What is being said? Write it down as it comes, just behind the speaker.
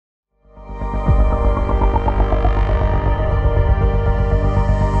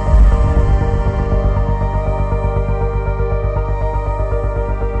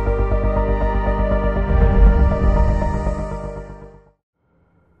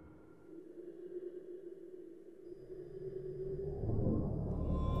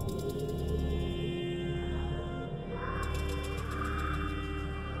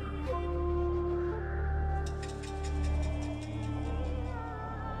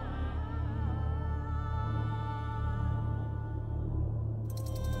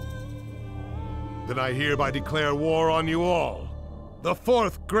then I hereby declare war on you all. The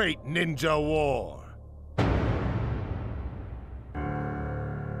Fourth Great Ninja War.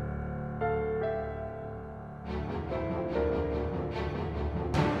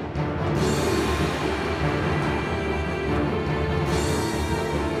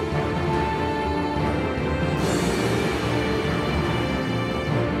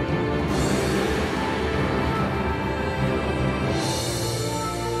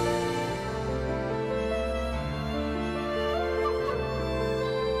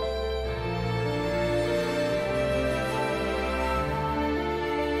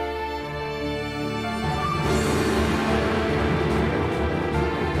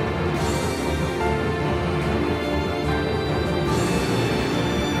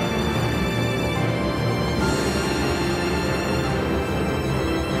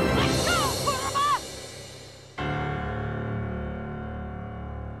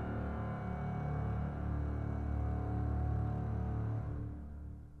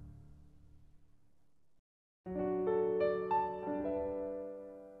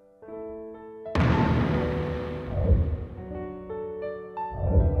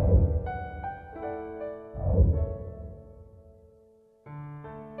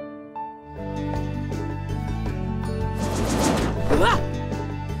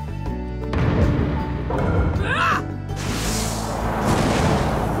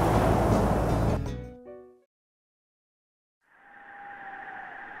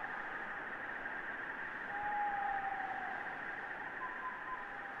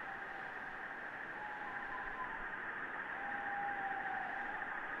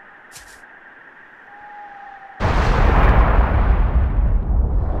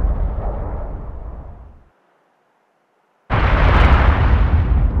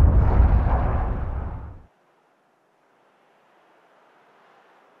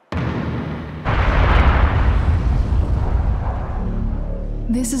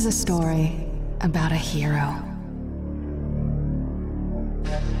 This is a story about a hero.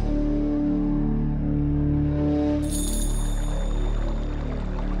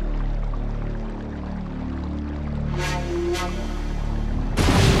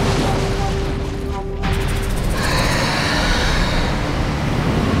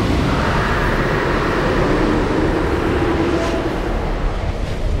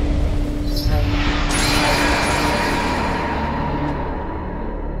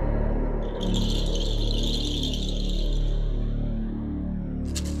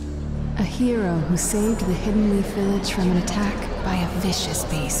 A hero who saved the Hidden Leaf Village from an attack by a vicious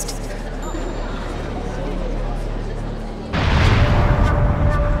beast.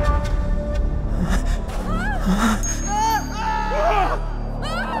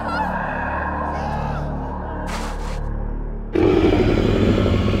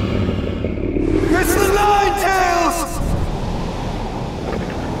 It's the Nine-Tails!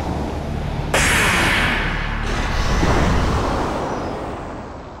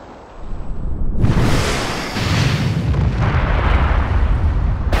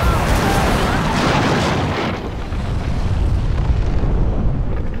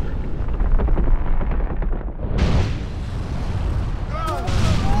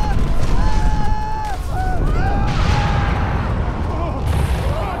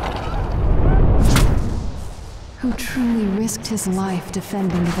 Who truly risked his life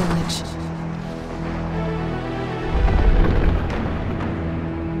defending the village.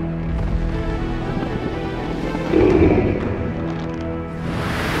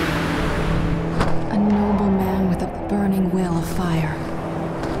 A noble man with a burning will of fire.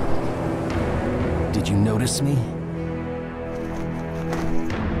 Did you notice me?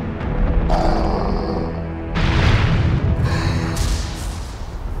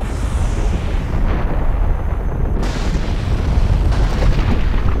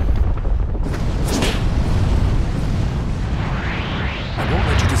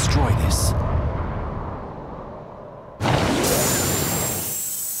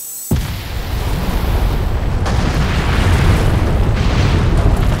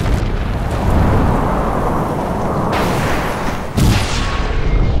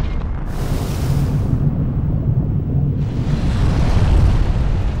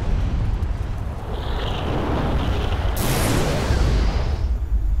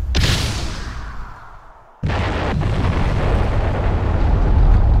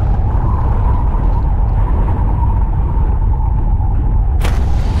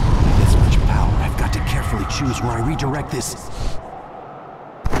 Choose where I redirect this.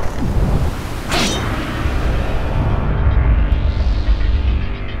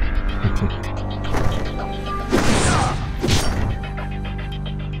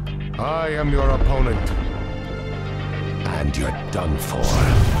 I am your opponent. And you're done for.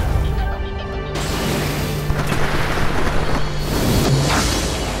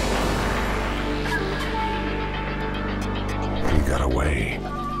 He got away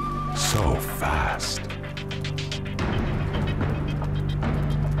so fast.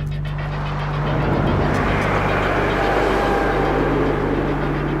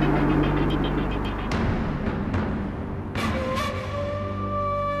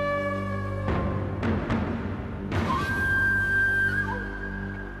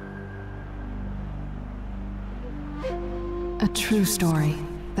 A true story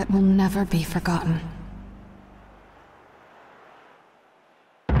that will never be forgotten.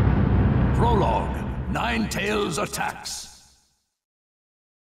 Prologue. Nine Tails attacks.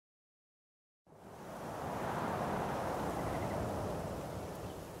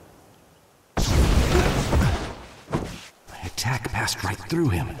 My attack passed right through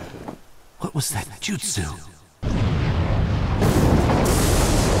him. What was that jutsu?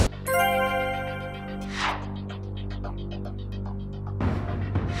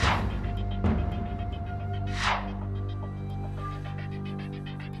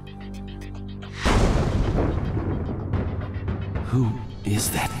 Who is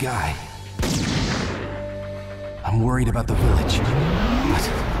that guy? I'm worried about the village, but...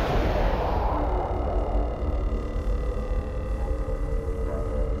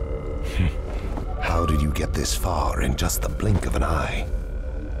 How did you get this far in just the blink of an eye?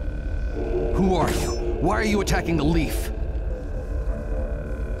 Who are you? Why are you attacking the leaf?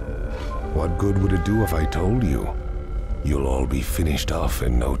 What good would it do if I told you? You'll all be finished off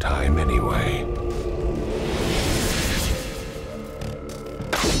in no time anyway.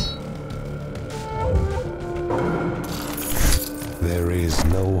 There is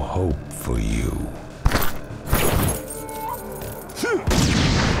no hope for you.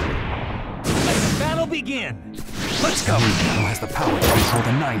 Let the battle begin! Let's go! He now has the power to control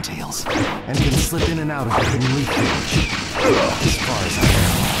the Nine Tails, and can slip in and out of the Hidden Leaf Village. As far as I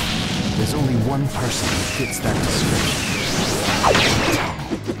know, there's only one person who fits that description.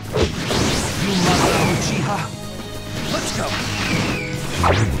 You mother Uchiha! Let's go!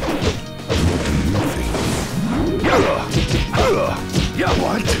 What do you think?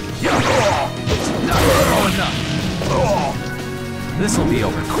 What? Enough! This'll be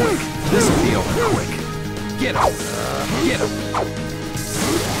over quick. This'll be over quick. Get him! Get him!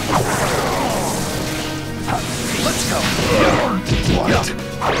 Let's go! What?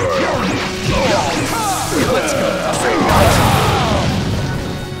 Let's go!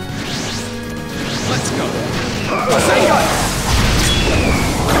 Let's go!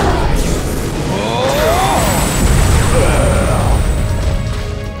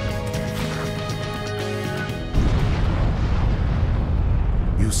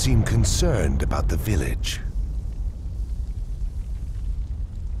 You seem concerned about the village.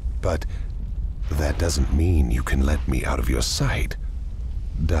 But that doesn't mean you can let me out of your sight,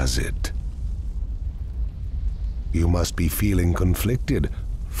 does it? You must be feeling conflicted,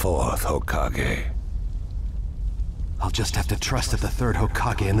 fourth Hokage. I'll just have to trust that the third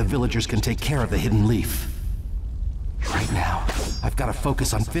Hokage and the villagers can take care of the Hidden Leaf. Right now, I've got to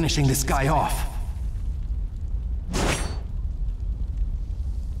focus on finishing this guy off.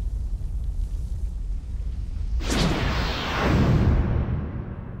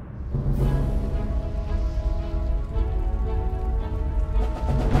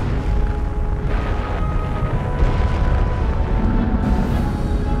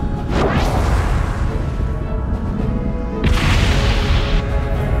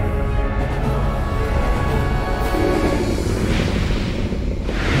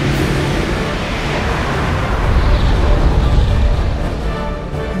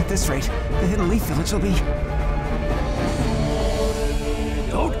 Will be...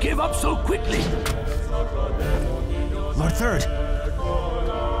 Don't give up so quickly! Lord Third!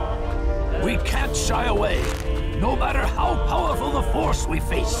 We can't shy away, no matter how powerful the force we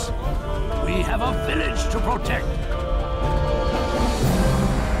face. We have a village to protect.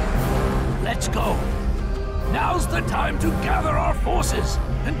 Let's go. Now's the time to gather our forces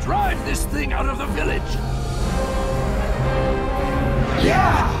and drive this thing out of the village.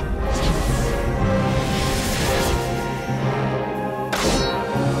 Yeah!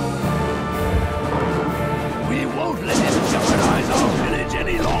 Jeopardize our village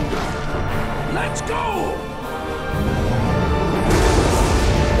any longer. Let's go!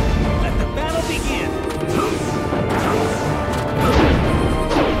 Let the battle begin.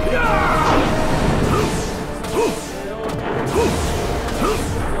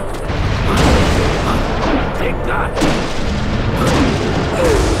 Take that!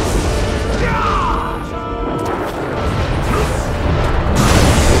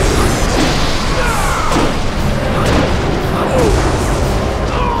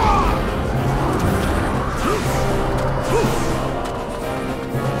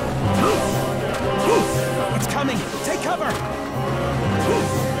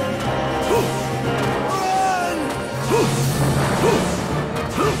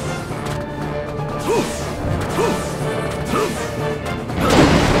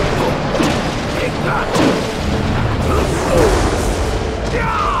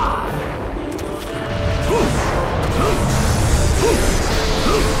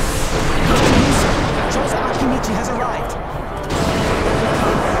 Itachi has arrived.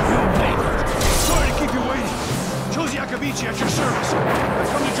 You made it. Sorry to keep you waiting. 𝐄𝐶 at your service. I've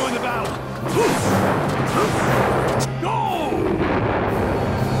come to join the battle. Go!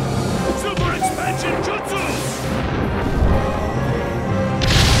 Super expansion jutsu!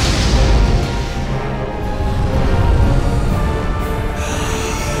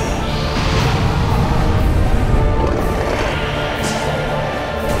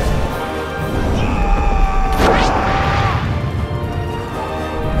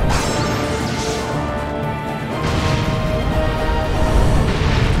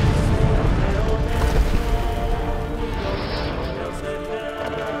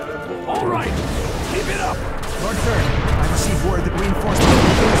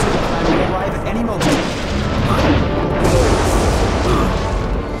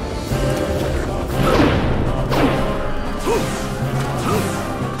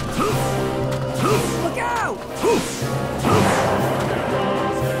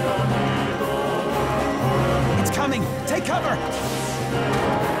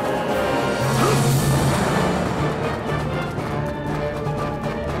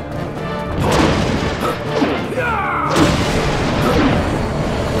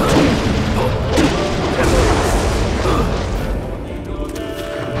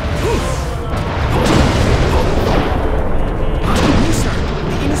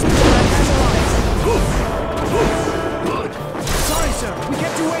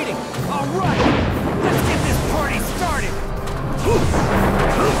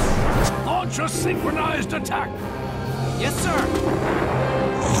 Synchronized attack! Yes, sir!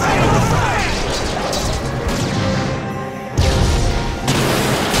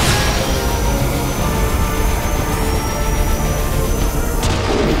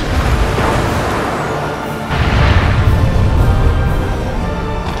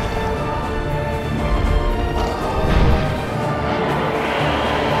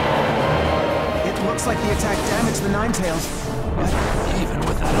 It looks like the attack damaged the Ninetales. Even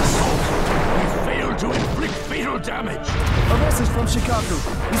with that assault, we failed to inflict fatal damage. A message from Shikaku.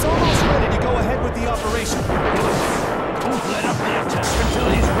 He's almost ready to go ahead with the operation. Don't let up the attack until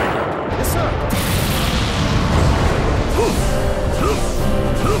he's ready. Yes, sir.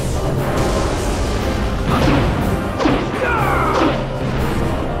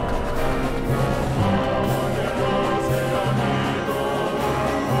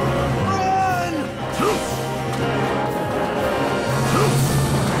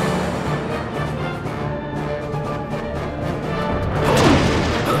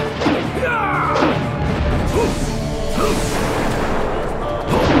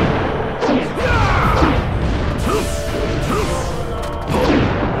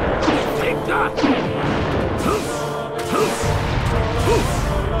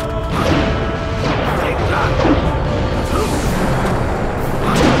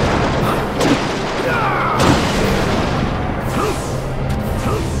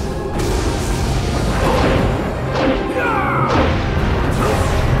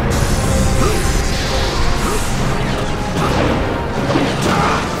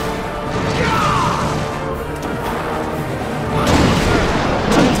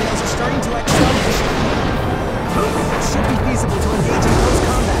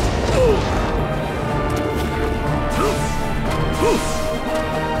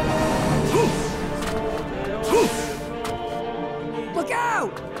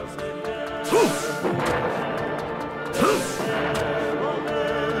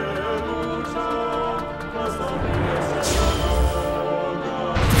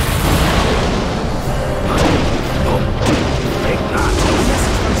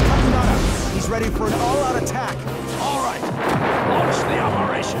 Ready for an all-out attack. All right, launch the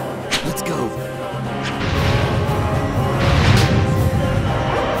operation. Let's go.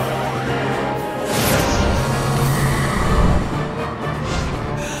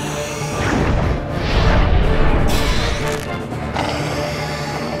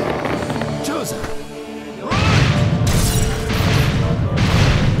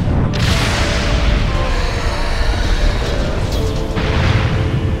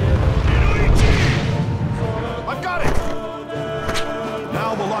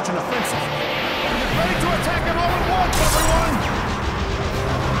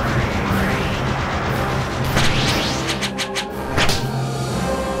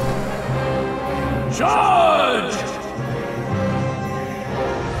 Charge!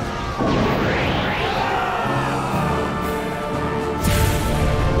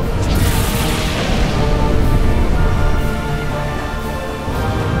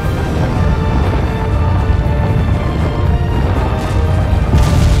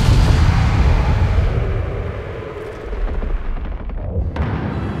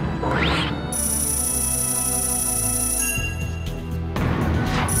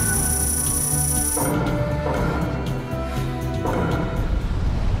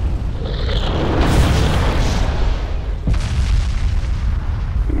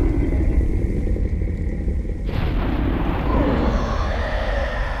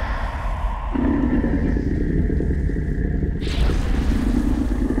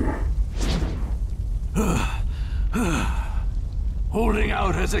 playing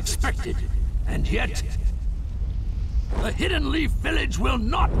out as expected. And yet, the Hidden Leaf Village will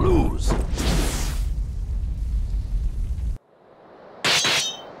not lose.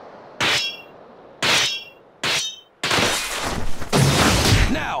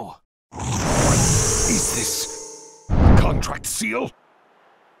 Now! Is this Contract seal?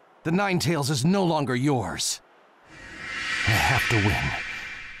 The Nine Tails is no longer yours. I have to win.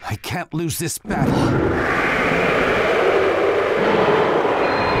 I can't lose this battle.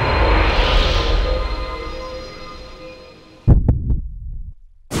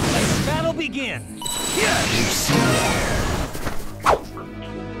 Let the battle begin!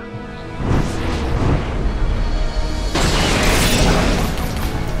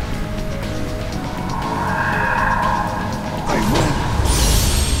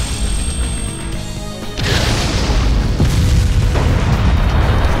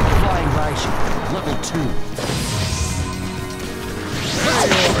 Level 2.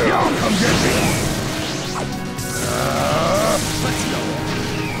 Come get me! Let's go.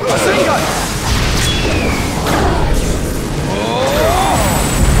 Let's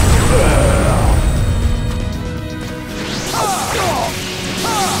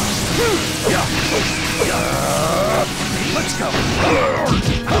go. Let's go.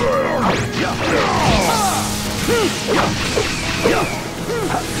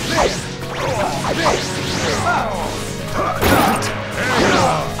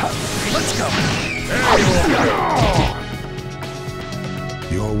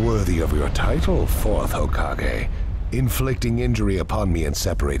 You're worthy of your title, Fourth Hokage, inflicting injury upon me and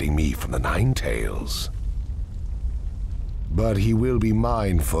separating me from the Nine Tails. But he will be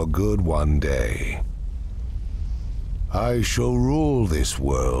mine for good one day. I shall rule this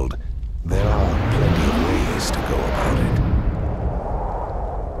world. There are plenty of ways to go about it.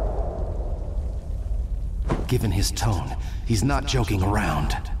 Given his tone, he's not joking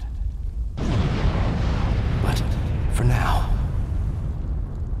around. But for now...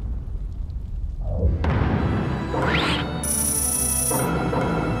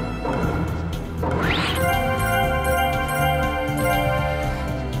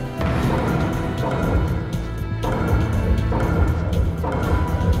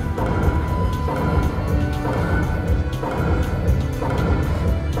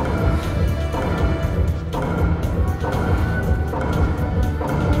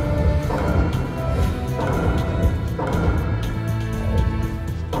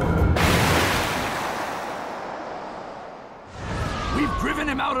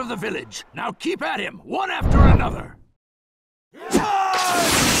 Out of the village. Now keep at him, one after another. It's going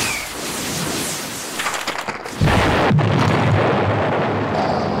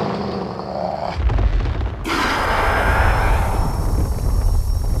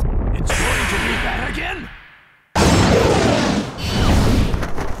to be that again?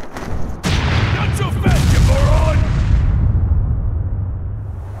 Not so fast, you moron!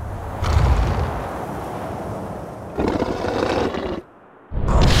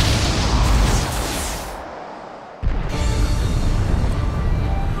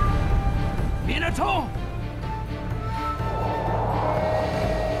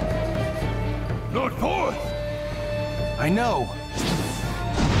 Lord Fourth! I know!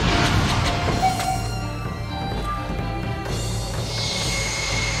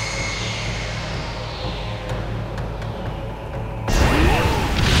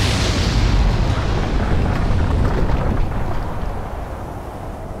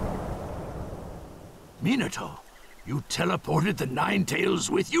 Minato, you teleported the Nine Tails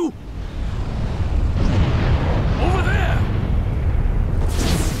with you? Over there!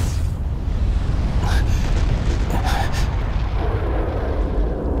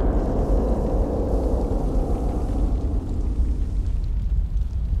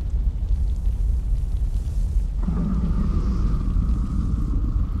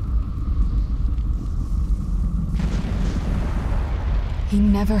 He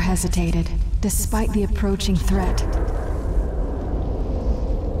never hesitated, despite the approaching threat.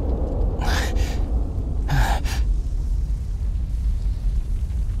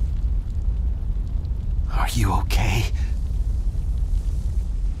 Are you okay?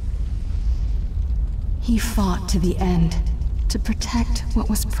 He fought to the end, to protect what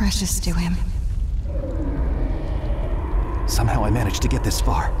was precious to him. Somehow I managed to get this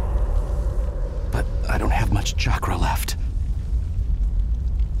far. But I don't have much chakra left.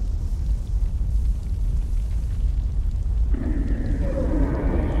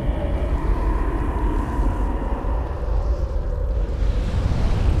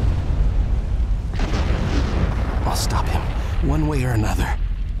 I'll stop him, one way or another.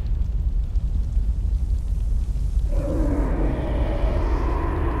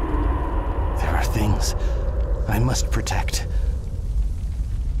 things I must protect.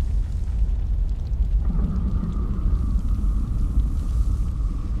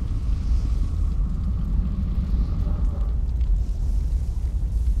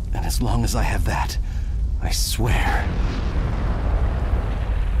 And as long as I have that, I swear.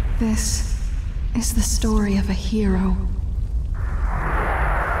 This is the story of a hero.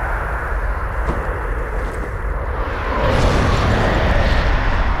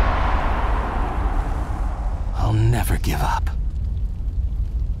 I'll never give up.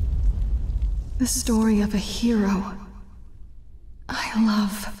 The story of a hero I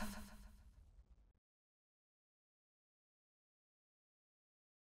love.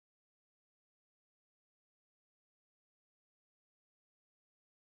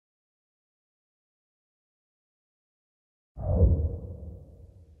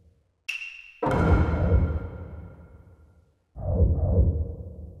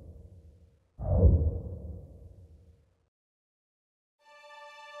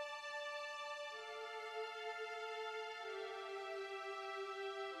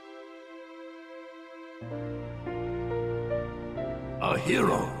 A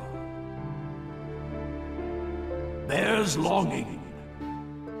hero bears longing,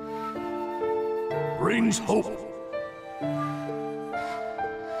 brings hope.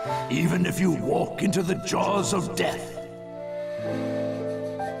 Even if you walk into the jaws of death,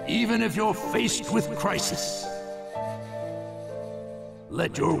 even if you're faced with crisis,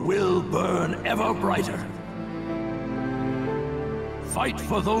 let your will burn ever brighter. Fight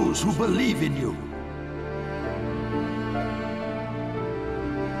for those who believe in you.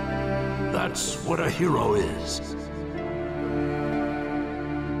 That's what a hero is.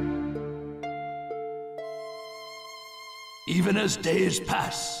 Even as days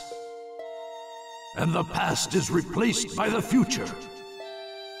pass, and the past is replaced by the future,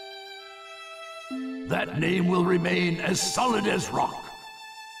 that name will remain as solid as rock,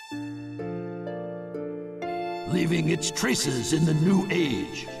 leaving its traces in the new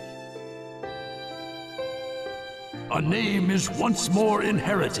age. A name is once more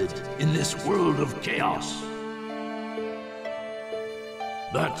inherited in this world of chaos.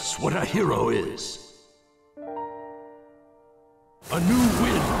 That's what a hero is. A new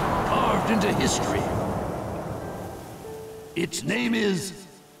wind carved into history. Its name is...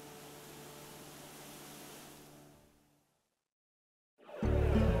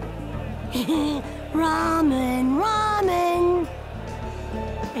 Ramen, ramen!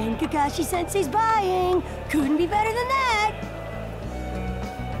 And Kakashi-sensei's buying! Couldn't be better than that!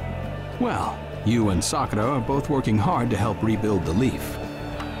 Well, you and Sakura are both working hard to help rebuild the Leaf.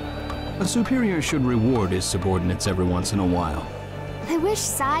 A superior should reward his subordinates every once in a while. I wish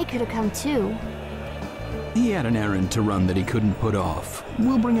Sai could have come too. He had an errand to run that he couldn't put off.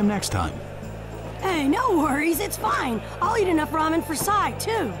 We'll bring him next time. Hey, no worries, it's fine. I'll eat enough ramen for Sai,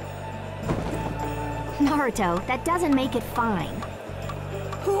 too. Naruto, that doesn't make it fine.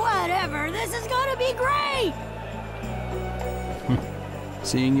 Whatever, this is gonna be great!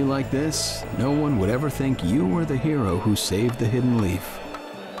 Seeing you like this, no one would ever think you were the hero who saved the Hidden Leaf.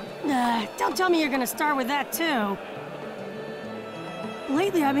 Don't tell me you're gonna start with that, too.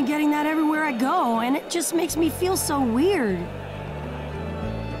 Lately, I've been getting that everywhere I go, and it just makes me feel so weird.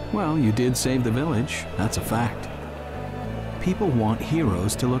 Well, you did save the village, that's a fact. People want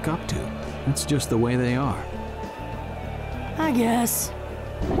heroes to look up to. It's just the way they are. I guess.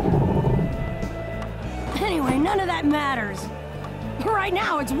 Anyway, none of that matters. Right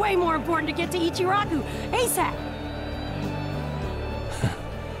now, it's way more important to get to Ichiraku ASAP.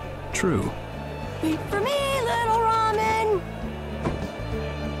 True. Wait for me, little ramen!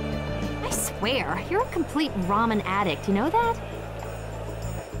 I swear, you're a complete ramen addict, you know that?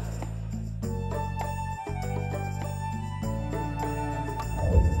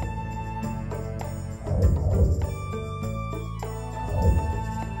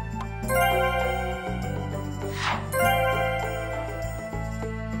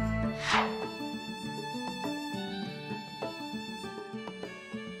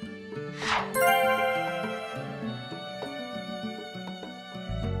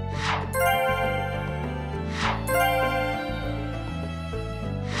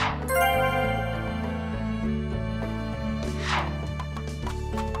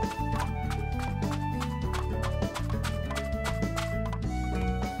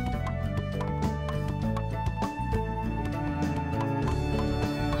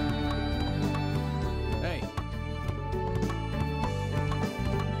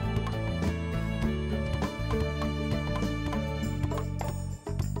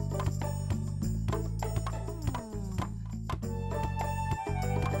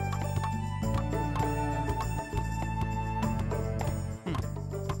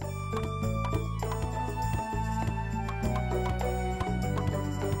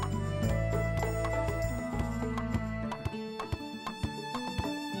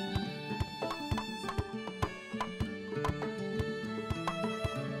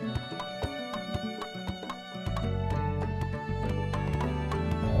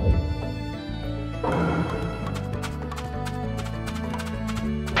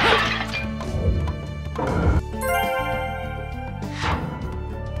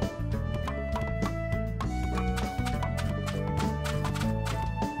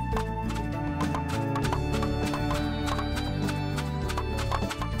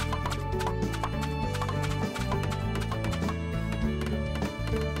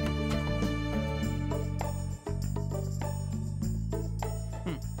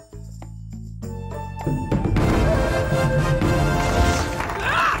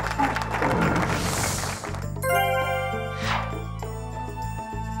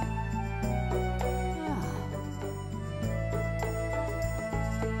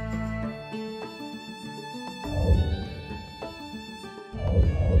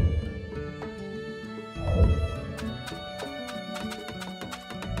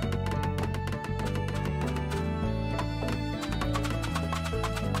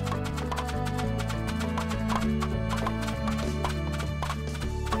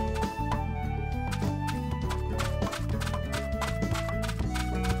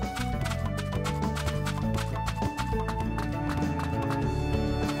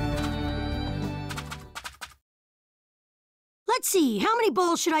 Let's see, how many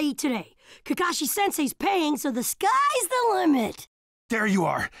bowls should I eat today? Kakashi-sensei's paying, so the sky's the limit. There you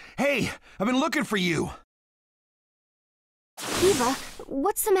are. Hey, I've been looking for you. Eva,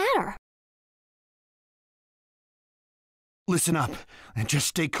 what's the matter? Listen up, and just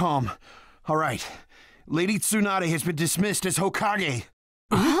stay calm. All right, Lady Tsunade has been dismissed as Hokage.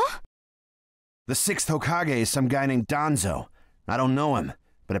 Huh? The 6th Hokage is some guy named Danzo. I don't know him,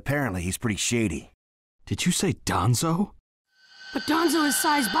 but apparently he's pretty shady. Did you say Danzo? But Danzo is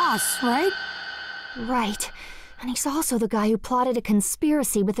Sai's boss, right? Right. And he's also the guy who plotted a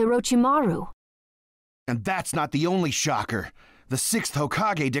conspiracy with Orochimaru. And that's not the only shocker. The 6th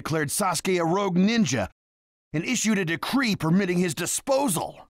Hokage declared Sasuke a rogue ninja and issued a decree permitting his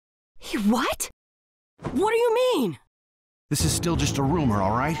disposal. He what? What do you mean? This is still just a rumor,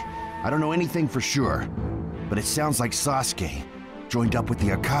 all right? I don't know anything for sure, but it sounds like Sasuke joined up with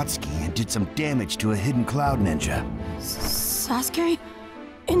the Akatsuki and did some damage to a hidden cloud ninja. Sasuke?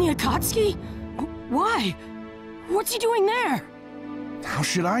 In the Akatsuki? Why? What's he doing there? How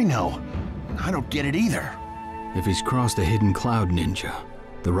should I know? I don't get it either. If he's crossed a hidden cloud ninja,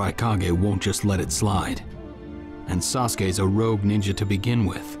 the Raikage won't just let it slide. And Sasuke's a rogue ninja to begin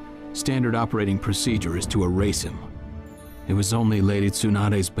with. Standard operating procedure is to erase him. It was only Lady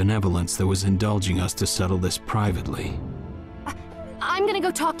Tsunade's benevolence that was indulging us to settle this privately. I'm gonna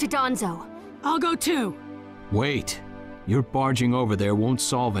go talk to Danzo. I'll go too. Wait. Your barging over there won't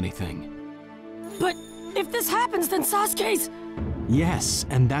solve anything. But if this happens, then Sasuke's... Yes,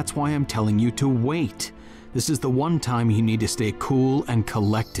 and that's why I'm telling you to wait. This is the one time you need to stay cool and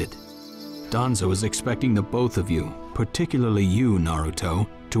collected. Danzo is expecting the both of you, particularly you, Naruto,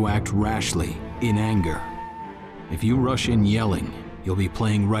 to act rashly, in anger. If you rush in yelling, you'll be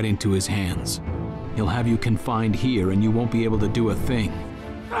playing right into his hands. He'll have you confined here and you won't be able to do a thing.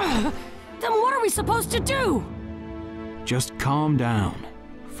 Then what are we supposed to do? Just calm down.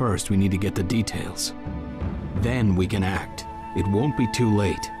 First, we need to get the details. Then we can act. It won't be too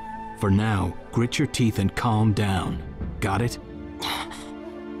late. For now, grit your teeth and calm down. Got it?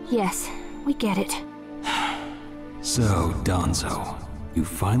 Yes, we get it. So, Danzo, you've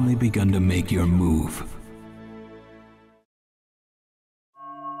finally begun to make your move.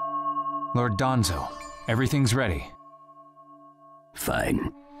 Lord Danzo, everything's ready.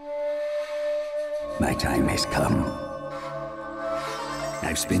 Fine. My time has come.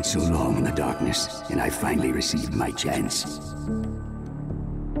 I've spent so long in the darkness, and I've finally received my chance.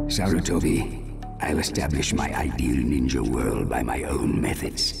 Sarutobi, I'll establish my ideal ninja world by my own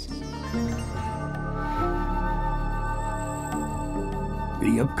methods.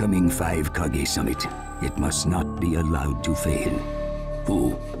 The upcoming 5 Kage Summit, it must not be allowed to fail.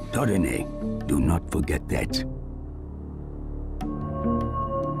 Fu, Torene, do not forget that.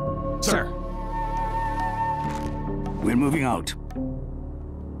 Sir. We're moving out.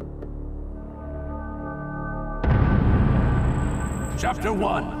 Chapter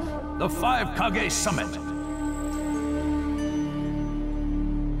 1, the 5 Kage Summit.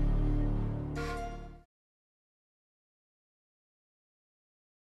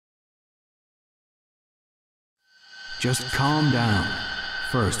 Just calm down.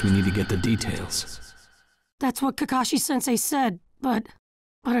 First, we need to get the details. That's what Kakashi-sensei said, but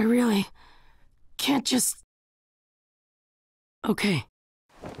I really can't just... Okay.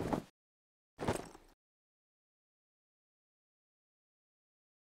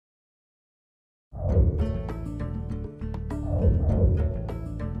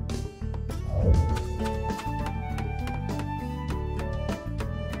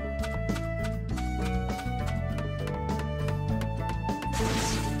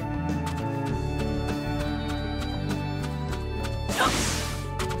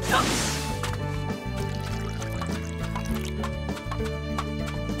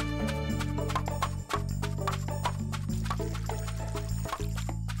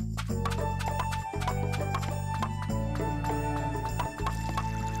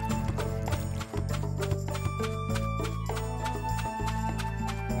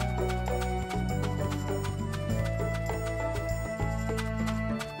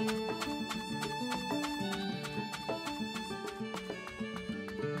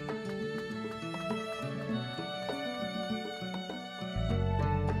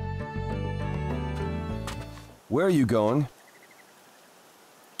 Where are you going?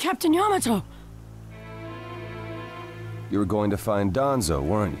 Captain Yamato! You were going to find Danzo,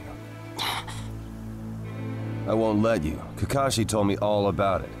 weren't you? I won't let you. Kakashi told me all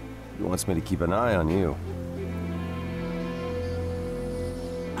about it. He wants me to keep an eye on you.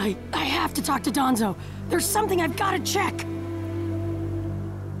 I have to talk to Danzo. There's something I've got to check.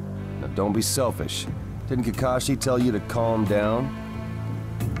 Now don't be selfish. Didn't Kakashi tell you to calm down?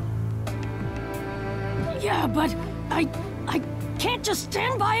 Yeah, but I can't just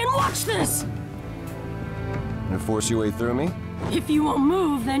stand by and watch this! Gonna force your way through me? If you won't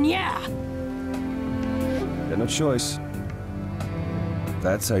move, then yeah. Got no choice. If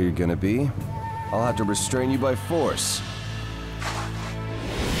that's how you're gonna be, I'll have to restrain you by force.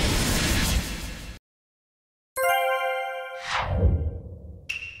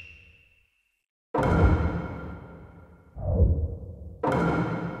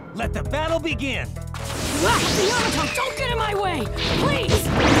 Let the battle begin! Captain Yamato, don't get in my way! Please!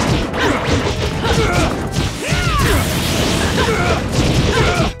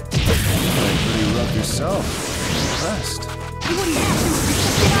 Playing pretty rough yourself. Impressed. You wouldn't have to,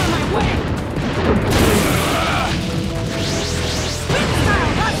 just get out of my way! Spin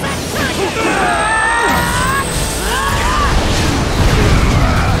style, that's that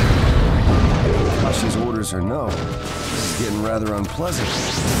Kashi's orders are no. This is getting rather unpleasant.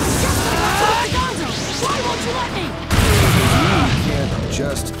 Gonzo, why won't you let me? You can't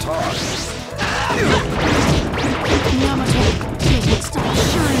just talk. Yamato, you would stop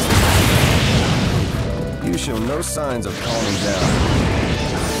sure as You show no signs of calming down.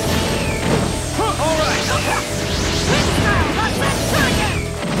 All right! Spin style, that's that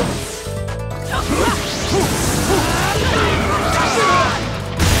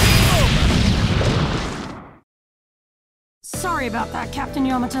Sorry about that, Captain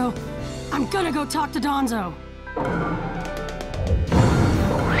Yamato. I'm gonna go talk to Danzo.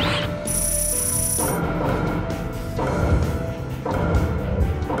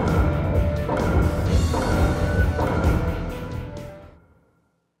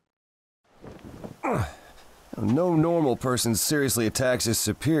 No normal person seriously attacks his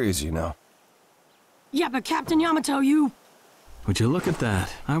superiors, you know. Yeah, but Captain Yamato, you... Would you look at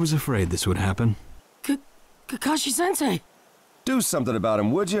that? I was afraid this would happen. Kakashi-sensei. Do something about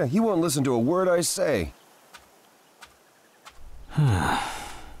him, would you? He won't listen to a word I say. I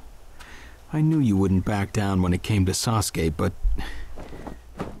knew you wouldn't back down when it came to Sasuke, but...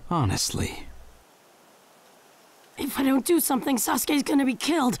 honestly... If I don't do something, Sasuke's gonna be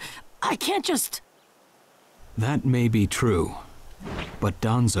killed. I can't just... That may be true, but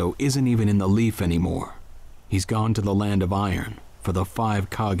Danzo isn't even in the Leaf anymore. He's gone to the Land of Iron for the 5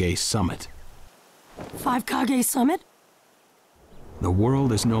 Kage Summit. 5 Kage Summit? The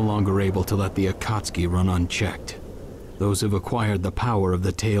world is no longer able to let the Akatsuki run unchecked. Those who've acquired the power of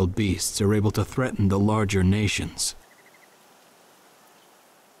the tailed beasts are able to threaten the larger nations.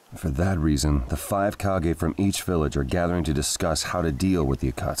 For that reason, the 5 Kage from each village are gathering to discuss how to deal with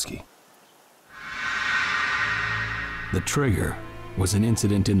the Akatsuki. The trigger was an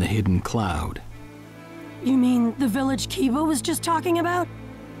incident in the hidden cloud. You mean the village Kiba was just talking about?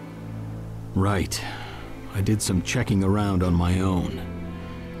 Right. I did some checking around on my own.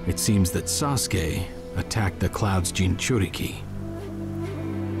 It seems that Sasuke attacked the cloud's Jinchuriki.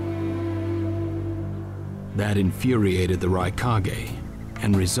 That infuriated the Raikage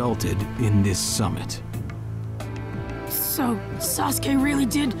and resulted in this summit. So, Sasuke really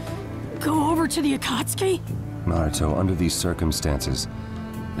did go over to the Akatsuki? Naruto, under these circumstances,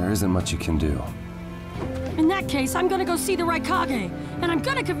 there isn't much you can do. In that case, I'm gonna go see the Raikage, and I'm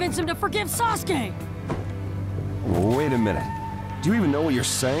gonna convince him to forgive Sasuke! Wait a minute. Do you even know what you're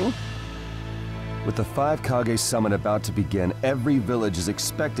saying? With the 5 Kage Summit about to begin, every village is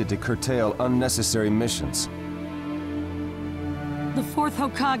expected to curtail unnecessary missions. The 4th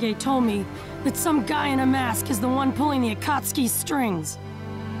Hokage told me that some guy in a mask is the one pulling the Akatsuki's strings.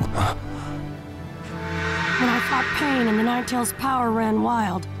 When I fought Pain and the Ninetales' power ran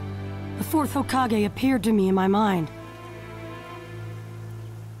wild, the 4th Hokage appeared to me in my mind.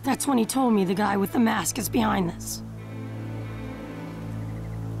 That's when he told me the guy with the mask is behind this.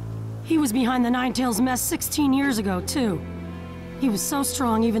 He was behind the Ninetales mess 16 years ago, too. He was so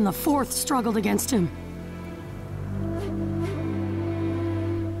strong, even the 4th struggled against him.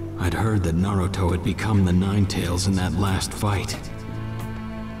 I'd heard that Naruto had become the Ninetales in that last fight.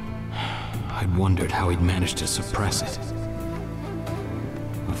 I'd wondered how he'd managed to suppress it.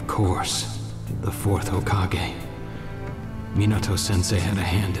 Of course, the 4th Hokage. Minato-sensei had a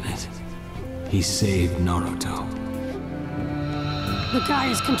hand in it. He saved Naruto. The guy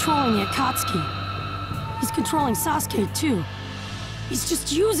is controlling the Akatsuki. He's controlling Sasuke, too. He's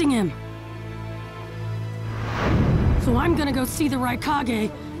just using him. So I'm gonna go see the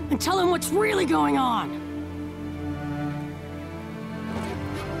Raikage and tell him what's really going on.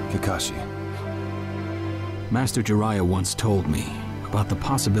 Kakashi. Master Jiraiya once told me about the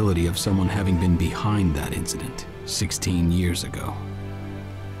possibility of someone having been behind that incident 16 years ago.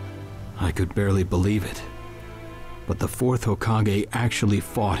 I could barely believe it, but the fourth Hokage actually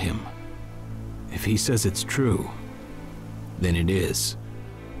fought him. If he says it's true, then it is.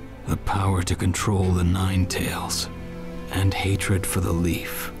 The power to control the Nine Tails, and hatred for the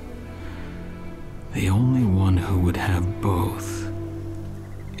Leaf. The only one who would have both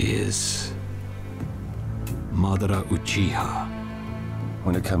is Madara Uchiha.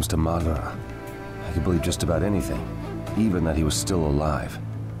 When it comes to Madara, I can believe just about anything, even that he was still alive.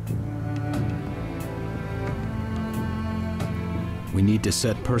 We need to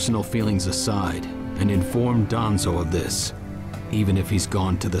set personal feelings aside and inform Danzo of this, even if he's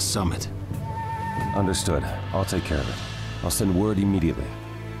gone to the summit. Understood. I'll take care of it. I'll send word immediately.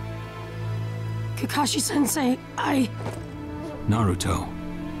 Kakashi-sensei, Naruto,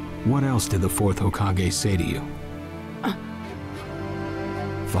 what else did the fourth Hokage say to you?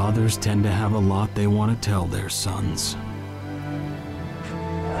 Fathers tend to have a lot they want to tell their sons.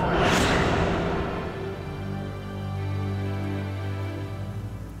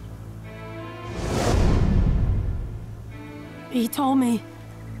 He told me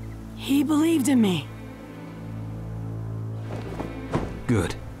he believed in me.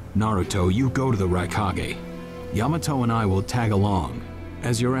 Good. Naruto, you go to the Raikage. Yamato and I will tag along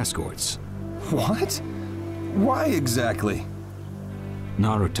as your escorts. What? Why exactly?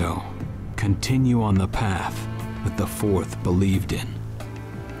 Naruto, continue on the path that the fourth believed in.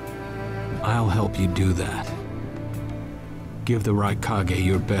 I'll help you do that. Give the Raikage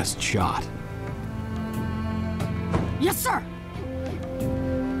your best shot. Yes, sir!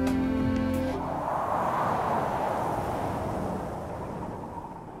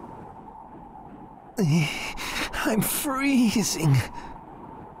 I'm freezing.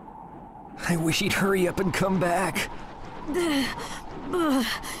 I wish he'd hurry up and come back.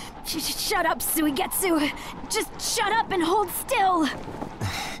 Shut up, Suigetsu. Just shut up and hold still.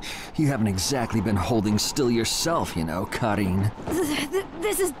 You haven't exactly been holding still yourself, you know, Karin.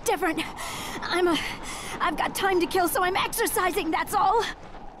 This is different. I've got time to kill, so I'm exercising, that's all.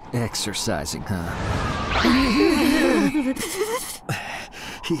 Exercising, huh?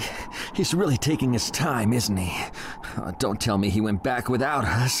 He's really taking his time, isn't he? Don't tell me he went back without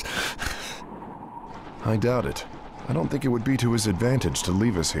us. I doubt it. I don't think it would be to his advantage to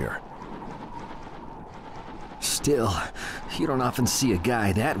leave us here. Still, you don't often see a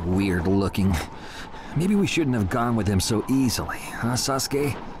guy that weird looking. Maybe we shouldn't have gone with him so easily, huh,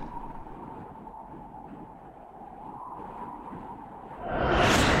 Sasuke?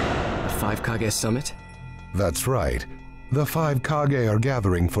 The Five Kage Summit? That's right. The five Kage are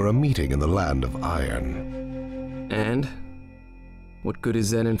gathering for a meeting in the Land of Iron. And? What good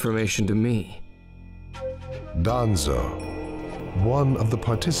is that information to me? Danzo, one of the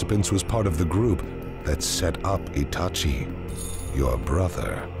participants, was part of the group that set up Itachi, your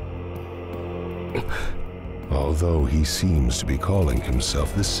brother. Although he seems to be calling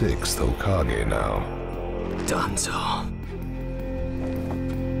himself the sixth Hokage now. Danzo.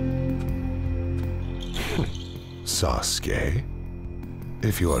 Sasuke,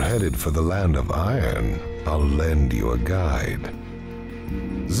 if you're headed for the Land of Iron, I'll lend you a guide.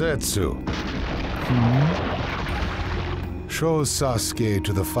 Zetsu. Show Sasuke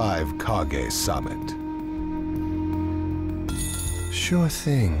to the five Kage Summit. Sure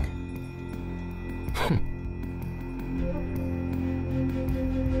thing.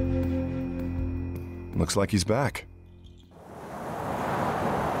 Looks like he's back.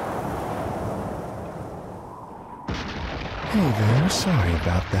 Hey there, sorry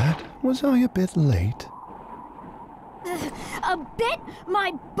about that. Was I a bit late? A bit?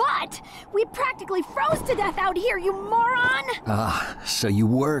 My butt! We practically froze to death out here, you moron! Ah, so you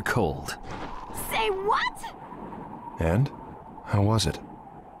were cold. Say what? And? How was it?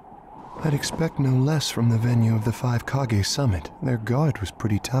 I'd expect no less from the venue of the Five Kage Summit. Their guard was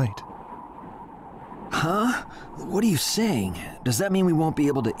pretty tight. Huh? What are you saying? Does that mean we won't be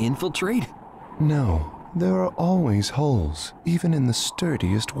able to infiltrate? No, there are always holes, even in the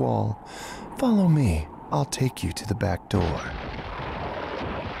sturdiest wall. Follow me. I'll take you to the back door.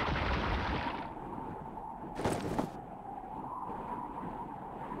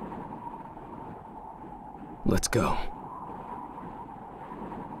 Let's go.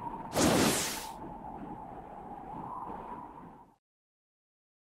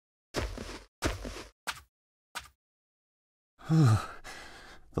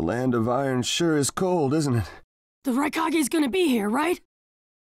 The land of iron sure is cold, isn't it? The Raikage's gonna be here, right?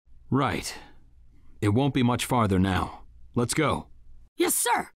 Right. It won't be much farther now. Let's go. Yes,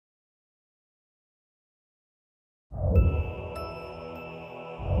 sir!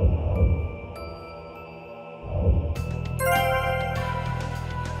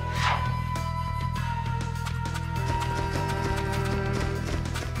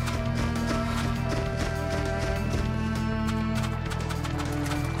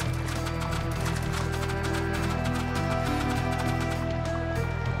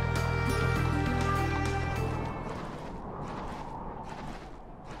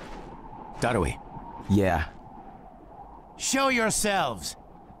 Darui. Yeah. Show yourselves!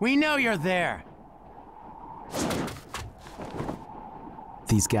 We know you're there!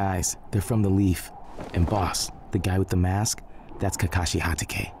 These guys, they're from the Leaf. And boss, the guy with the mask, that's Kakashi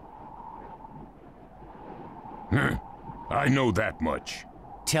Hatake. I know that much.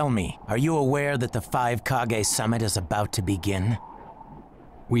 Tell me, are you aware that the 5 Kage Summit is about to begin?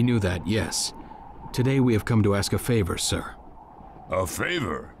 We knew that, yes. Today we have come to ask a favor, sir. A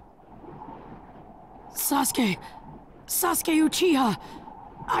favor? Sasuke Uchiha,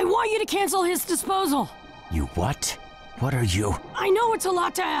 I want you to cancel his disposal. You what? What are you? I know it's a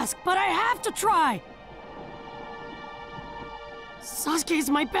lot to ask, but I have to try. Sasuke's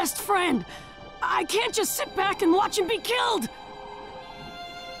my best friend. I can't just sit back and watch him be killed.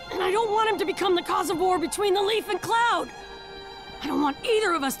 And I don't want him to become the cause of war between the Leaf and Cloud. I don't want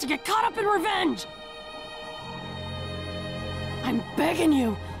either of us to get caught up in revenge. I'm begging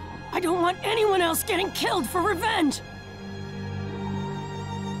you. I don't want anyone else getting killed for revenge!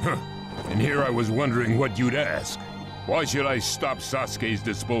 Huh. And here I was wondering what you'd ask. Why should I stop Sasuke's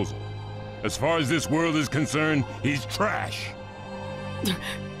disposal? As far as this world is concerned, he's trash.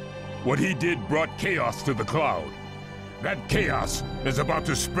 What he did brought chaos to the Cloud. That chaos is about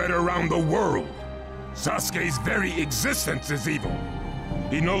to spread around the world. Sasuke's very existence is evil.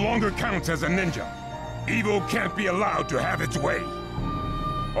 He no longer counts as a ninja. Evil can't be allowed to have its way.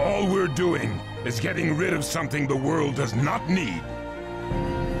 All we're doing is getting rid of something the world does not need.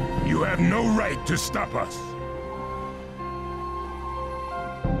 You have no right to stop us.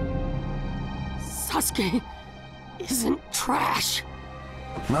 Sasuke isn't trash.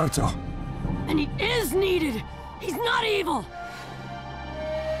 Naruto. And he is needed. He's not evil.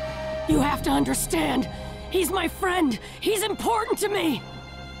 You have to understand. He's my friend. He's important to me.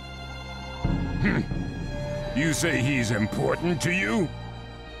 You say he's important to you?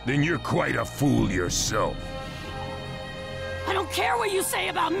 Then you're quite a fool yourself. I don't care what you say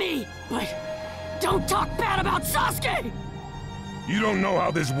about me, but don't talk bad about Sasuke! You don't know how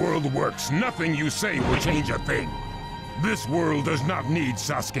this world works. Nothing you say will change a thing. This world does not need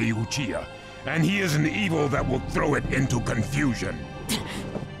Sasuke Uchiha, and he is an evil that will throw it into confusion.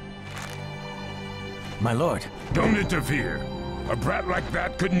 My lord. Don't interfere. A brat like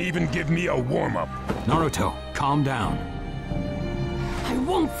that couldn't even give me a warm-up. Naruto, calm down. I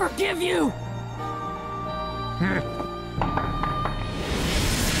won't forgive you!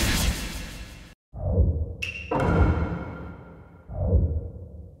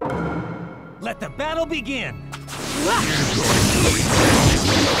 Let the battle begin!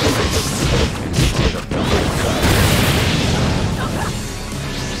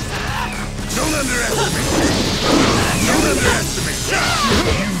 Don't underestimate me! Don't underestimate me!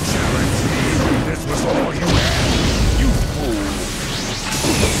 You challenged me! This was all you had! You fool!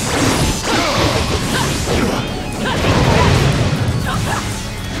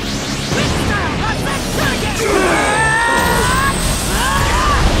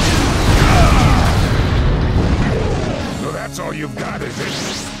 So that's all you've got, is it?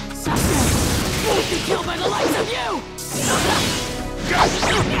 Sasuke won't be killed by the likes of you!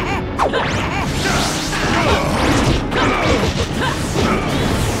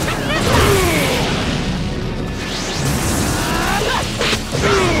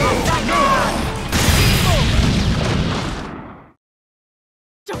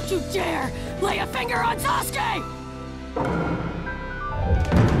 Don't you dare lay a finger on Sasuke!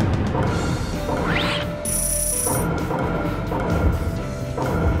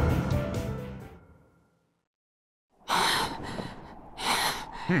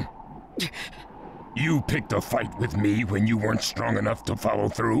 You picked a fight with me when you weren't strong enough to follow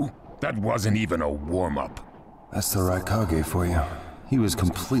through? That wasn't even a warm-up. That's the Raikage for you. He was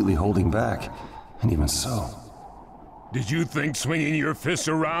completely holding back, and even so. Did you think swinging your fists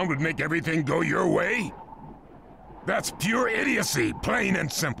around would make everything go your way? That's pure idiocy, plain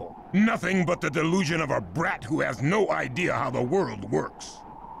and simple. Nothing but the delusion of a brat who has no idea how the world works.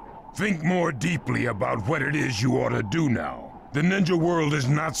 Think more deeply about what it is you ought to do now. The ninja world is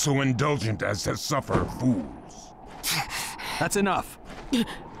not so indulgent as to suffer fools. That's enough.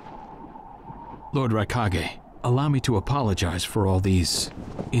 Lord Raikage, allow me to apologize for all these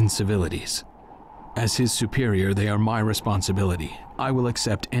incivilities. As his superior, they are my responsibility. I will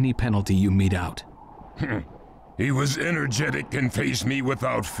accept any penalty you mete out. He was energetic and faced me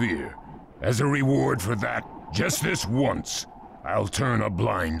without fear. As a reward for that, just this once, I'll turn a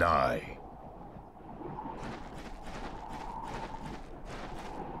blind eye.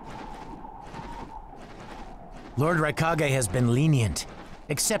 Lord Raikage has been lenient.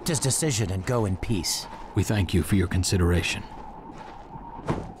 Accept his decision and go in peace. We thank you for your consideration.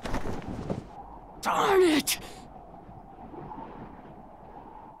 Darn it!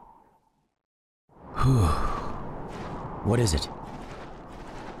 What is it?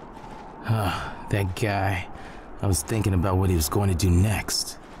 That guy. I was thinking about what he was going to do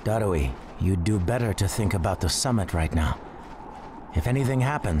next. Darui, you'd do better to think about the summit right now. If anything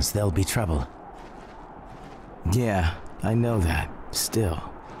happens, there'll be trouble. Yeah, I know that. Still.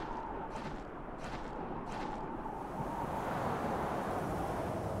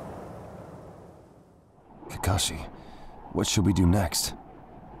 Kakashi, what should we do next?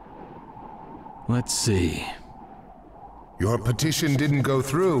 Let's see. Your petition didn't go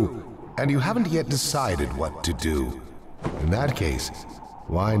through, and you haven't yet decided what to do. In that case,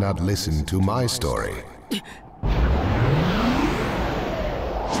 why not listen to my story?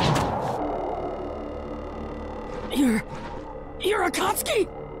 You're Akatsuki?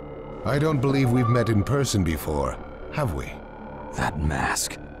 I don't believe we've met in person before, have we? That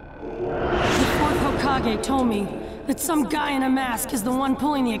mask. The fourth Hokage told me that some guy in a mask is the one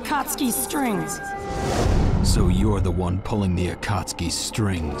pulling the Akatsuki's strings. So you're the one pulling the Akatsuki's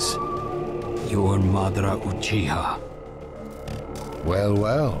strings. You're Madara Uchiha. Well,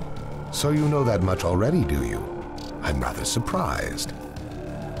 well. So you know that much already, do you? I'm rather surprised.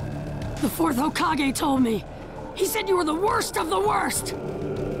 The fourth Hokage told me. He said you were the worst of the worst!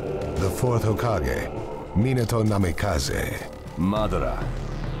 The fourth Hokage, Minato Namikaze. Madara.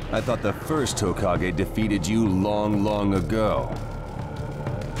 I thought the first Hokage defeated you long, long ago.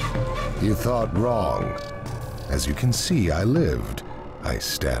 You thought wrong. As you can see, I lived. I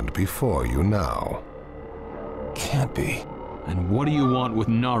stand before you now. Can't be. And what do you want with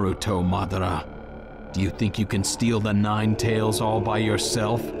Naruto, Madara? Do you think you can steal the Nine Tails all by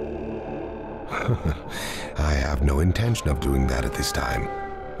yourself? I have no intention of doing that at this time.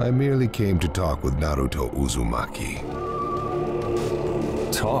 I merely came to talk with Naruto Uzumaki.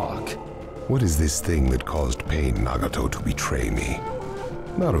 Talk? What is this thing that caused Pain Nagato to betray me?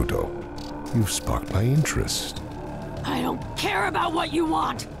 Naruto, you've sparked my interest. I don't care about what you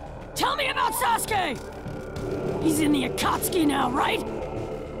want! Tell me about Sasuke! He's in the Akatsuki now, right?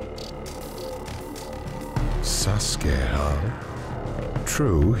 Sasuke, huh?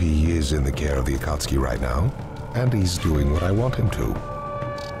 True, he is in the care of the Akatsuki right now, and he's doing what I want him to.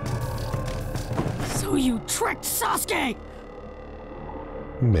 So you tricked Sasuke!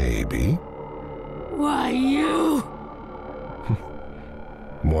 Maybe. Why, you...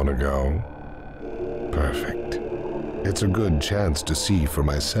 Wanna go? Perfect. It's a good chance to see for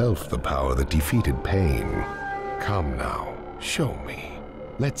myself the power that defeated Pain. Come now, show me.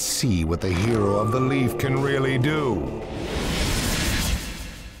 Let's see what the hero of the leaf can really do.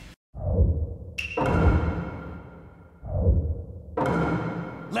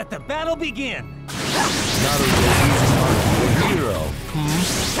 Let the battle begin! Naruto Uzumaki, the hero.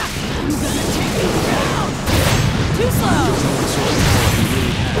 I'm gonna take you down! Too slow!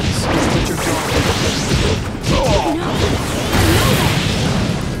 Put your jaw No, I know that!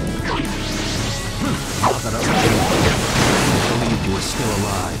 I believe you are still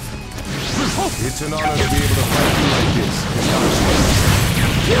alive. It's an honor to be able to fight you like this, Kakashi.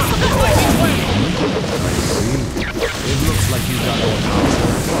 I see. It looks like you got more power.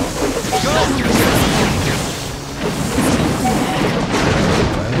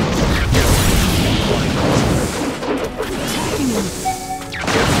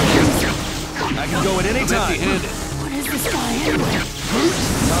 I can go at any time. What is this guy anyway?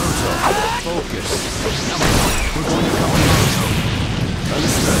 Naruto, focus. We're going to cover Naruto.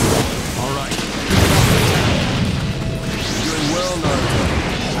 Understood. All right. You're doing well, Naruto.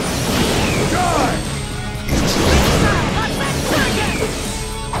 Die!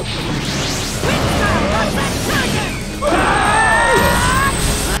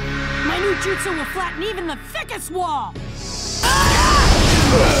 My new jutsu will flatten even the thickest wall!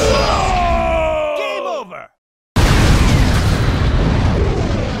 Game over!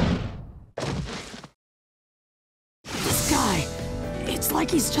 This guy, it's like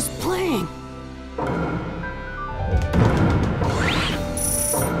he's just playing.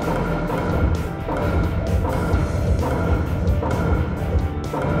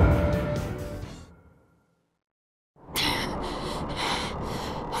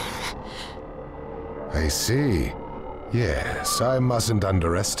 see. Yes, I mustn't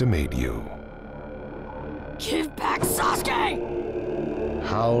underestimate you. Give back Sasuke!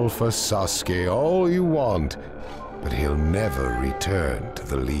 Howl for Sasuke all you want, but he'll never return to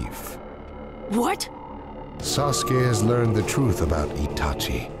the Leaf. What? Sasuke has learned the truth about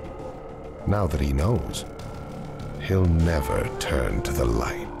Itachi. Now that he knows, he'll never turn to the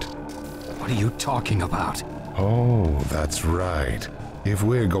light. What are you talking about? Oh, that's right. If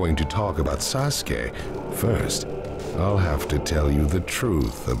we're going to talk about Sasuke, first, I'll have to tell you the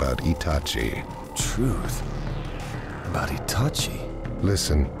truth about Itachi. Truth? About Itachi?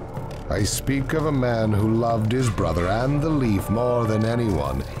 Listen, I speak of a man who loved his brother and the Leaf more than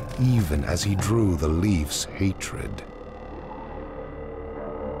anyone, even as he drew the Leaf's hatred.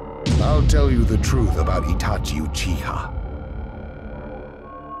 I'll tell you the truth about Itachi Uchiha.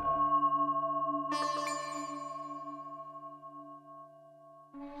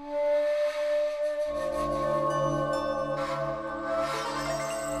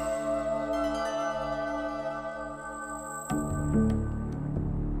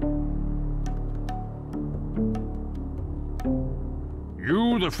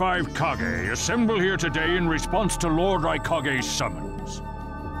 You, the 5 Kage, assemble here today in response to Lord Raikage's summons.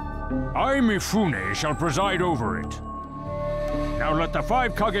 I, Mifune, shall preside over it. Now let the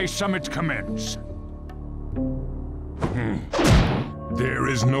 5 Kage summit commence. There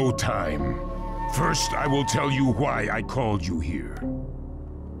is no time. First, I will tell you why I called you here.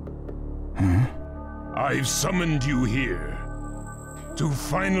 I've summoned you here to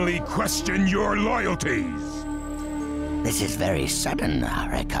finally question your loyalties. This is very sudden,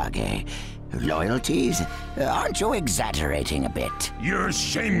 Raikage. Loyalties? Aren't you exaggerating a bit? You're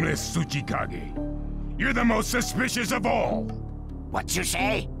shameless, Tsuchikage. You're the most suspicious of all. What you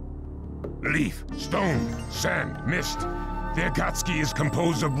say? Leaf, stone, sand, mist. The Akatsuki is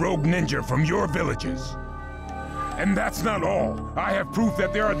composed of rogue ninja from your villages. And that's not all. I have proof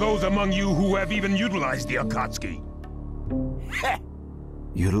that there are those among you who have even utilized the Akatsuki.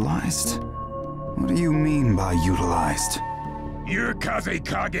 Utilized? What do you mean by utilized? You're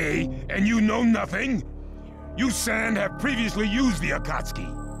Kazekage, and you know nothing? You Sand have previously used the Akatsuki.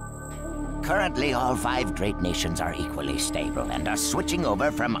 Currently, all 5 great nations are equally stable and are switching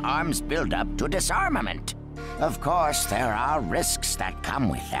over from arms buildup to disarmament. Of course, there are risks that come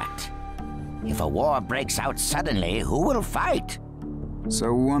with that. If a war breaks out suddenly, who will fight?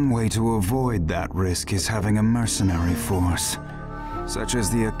 So one way to avoid that risk is having a mercenary force, such as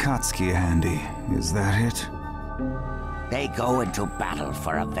the Akatsuki handy. Is that it? They go into battle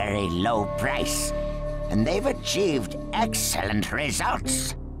for a very low price, and they've achieved excellent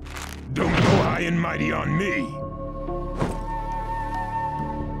results. Don't go high and mighty on me.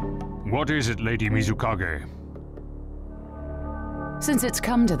 What is it, Lady Mizukage? Since it's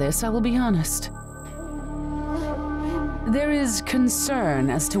come to this, I will be honest. There is concern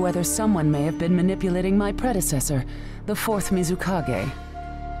as to whether someone may have been manipulating my predecessor, the 4th Mizukage.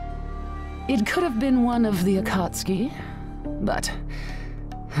 It could have been one of the Akatsuki, but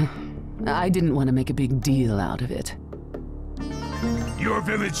I didn't want to make a big deal out of it. Your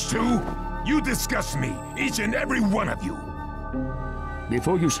village too? You disgust me, each and every one of you.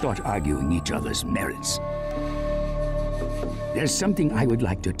 Before you start arguing each other's merits, there's something I would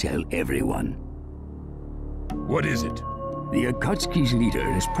like to tell everyone. What is it? The Akatsuki's leader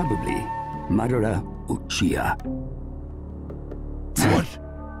is probably Madara Uchiha. What?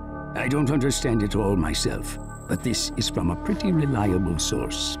 I don't understand it all myself, but this is from a pretty reliable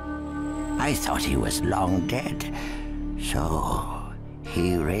source. I thought he was long dead. So,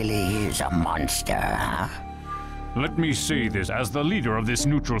 he really is a monster, huh? Let me say this as the leader of this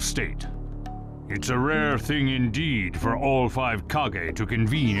neutral state. It's a rare thing indeed for all 5 Kage to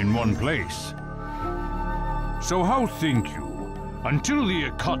convene in one place. So how think you, until the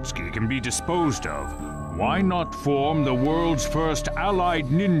Akatsuki can be disposed of, why not form the world's first allied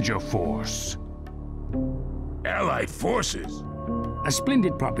ninja force? Allied forces? A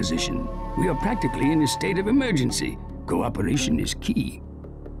splendid proposition. We are practically in a state of emergency. Cooperation is key.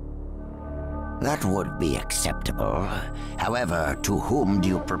 That would be acceptable. However, to whom do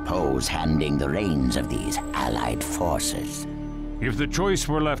you propose handing the reins of these allied forces? If the choice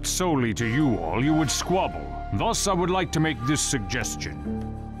were left solely to you all, you would squabble. Thus, I would like to make this suggestion.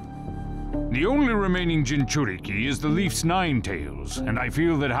 The only remaining Jinchuriki is the Leaf's 9 tails, and I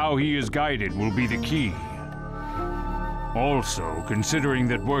feel that how he is guided will be the key. Also, considering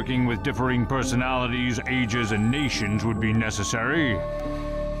that working with differing personalities, ages, and nations would be necessary,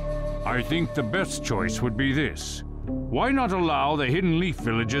 I think the best choice would be this. Why not allow the Hidden Leaf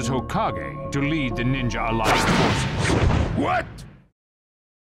Village's Hokage to lead the Ninja Alliance forces? What?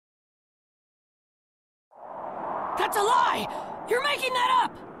 That's a lie! You're making that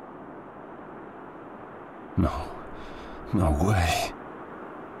up! No way.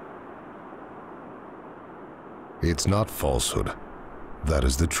 It's not falsehood. That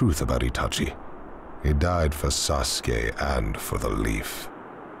is the truth about Itachi. He died for Sasuke and for the Leaf.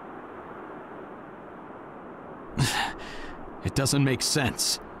 It doesn't make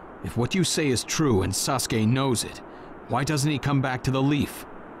sense. If what you say is true and Sasuke knows it, why doesn't he come back to the Leaf?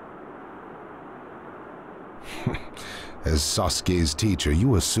 As Sasuke's teacher,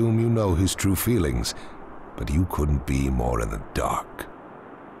 you assume you know his true feelings, but you couldn't be more in the dark.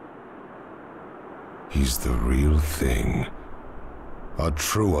 He's the real thing. A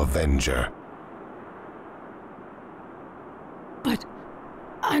true Avenger. But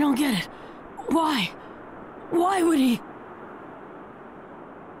I don't get it. Why? Why would he?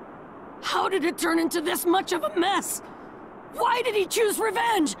 How did it turn into this much of a mess? Why did he choose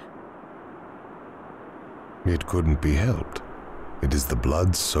revenge? It couldn't be helped. It is the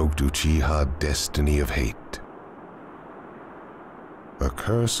blood-soaked Uchiha destiny of hate. A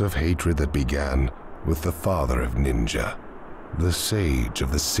curse of hatred that began with the father of ninja, the sage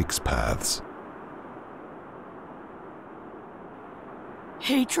of the Six Paths.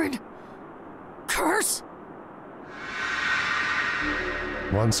 Hatred? Curse?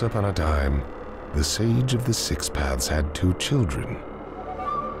 Once upon a time, the sage of the Six Paths had 2 children.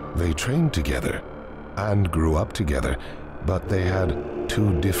 They trained together and grew up together, but they had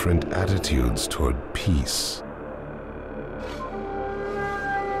 2 different attitudes toward peace.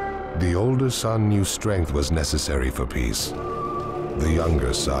 The older son knew strength was necessary for peace. The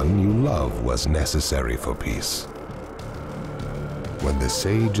younger son knew love was necessary for peace. When the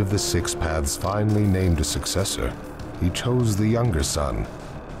sage of the Six Paths finally named a successor, he chose the younger son,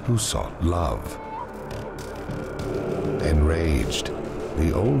 who sought love. Enraged,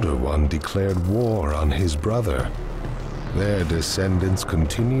 the older one declared war on his brother. Their descendants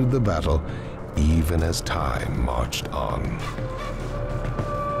continued the battle even as time marched on.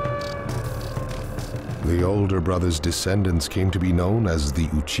 The older brother's descendants came to be known as the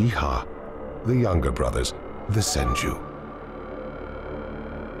Uchiha, the younger brothers, the Senju.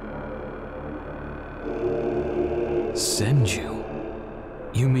 Senju?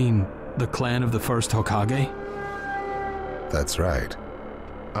 You mean the clan of the first Hokage? That's right.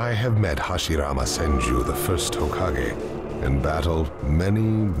 I have met Hashirama Senju, the first Hokage, and battled many,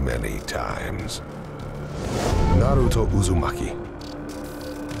 many times. Naruto Uzumaki.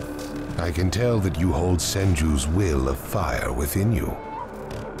 I can tell that you hold Senju's will of fire within you.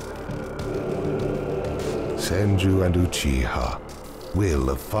 Senju and Uchiha, will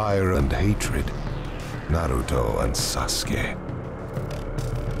of fire and hatred. Naruto and Sasuke.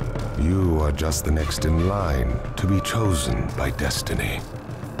 You are just the next in line to be chosen by destiny.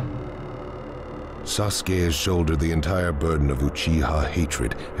 Sasuke has shouldered the entire burden of Uchiha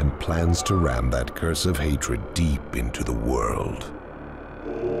hatred and plans to ram that curse of hatred deep into the world.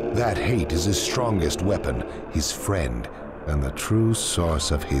 That hate is his strongest weapon, his friend, and the true source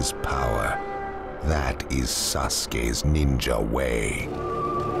of his power. That is Sasuke's ninja way.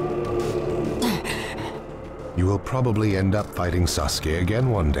 You will probably end up fighting Sasuke again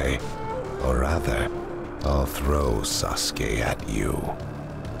one day. Or rather, I'll throw Sasuke at you.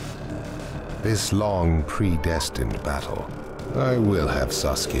 This long, predestined battle, I will have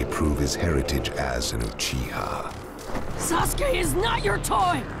Sasuke prove his heritage as an Uchiha. Sasuke is not your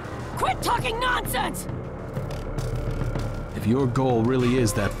toy! Quit talking nonsense! If your goal really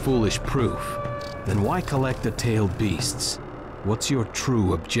is that foolish proof, then why collect the tailed beasts? What's your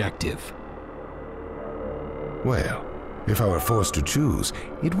true objective? Well, if I were forced to choose,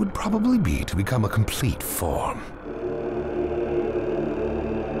 it would probably be to become a complete form.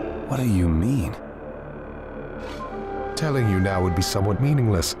 What do you mean? Telling you now would be somewhat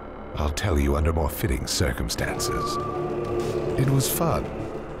meaningless. I'll tell you under more fitting circumstances. It was fun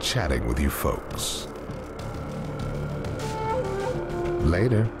chatting with you folks.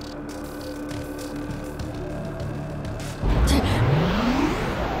 Later.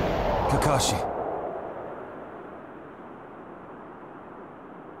 Kakashi.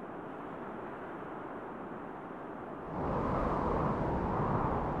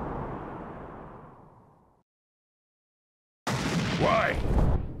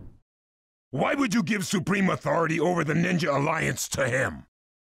 Why would you give supreme authority over the Ninja Alliance to him?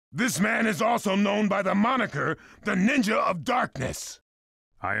 This man is also known by the moniker, the Ninja of Darkness.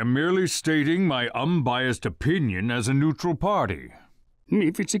 I am merely stating my unbiased opinion as a neutral party.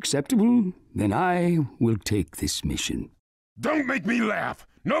 If it's acceptable, then I will take this mission. Don't make me laugh!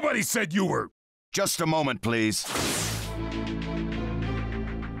 Nobody said you were... Just a moment, please.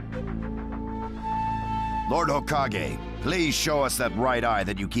 Lord Hokage, please show us that right eye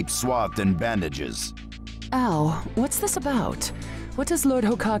that you keep swathed in bandages. Ow, what's this about? What does Lord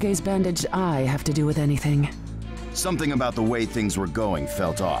Hokage's bandaged eye have to do with anything? Something about the way things were going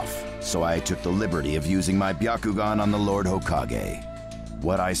felt off, so I took the liberty of using my Byakugan on the Lord Hokage.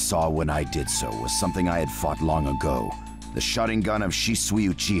 What I saw when I did so was something I had fought long ago, the Sharingan of Shisui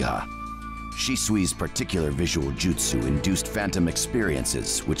Uchiha. Shisui's particular visual jutsu induced phantom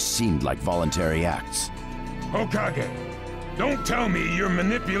experiences, which seemed like voluntary acts. Hokage, don't tell me you're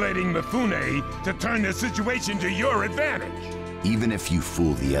manipulating Mifune to turn the situation to your advantage. Even if you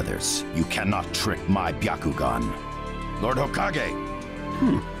fool the others, you cannot trick my Byakugan. Lord Hokage!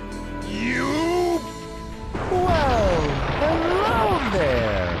 You... Well, hello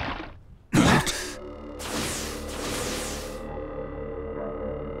there!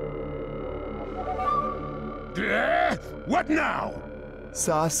 What now?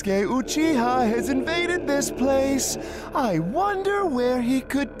 Sasuke Uchiha has invaded this place. I wonder where he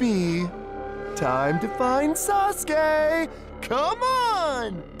could be. Time to find Sasuke! Come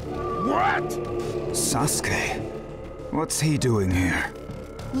on! What? Sasuke? What's he doing here?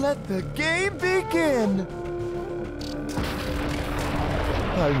 Let the game begin!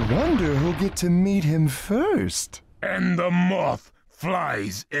 I wonder who'll get to meet him first. And the moth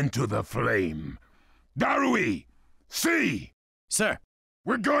flies into the flame. Darui! C! Sir!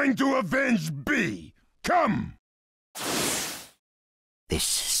 We're going to avenge B! Come! This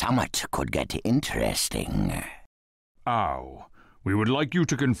summit could get interesting. Ow. We would like you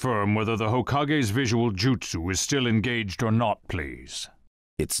to confirm whether the Hokage's visual jutsu is still engaged or not, please.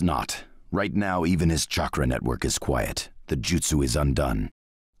 It's not. Right now, even his chakra network is quiet. The jutsu is undone.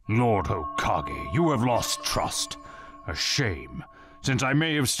 Lord Hokage, you have lost trust. A shame, since I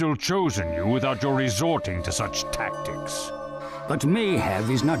may have still chosen you without your resorting to such tactics. But may have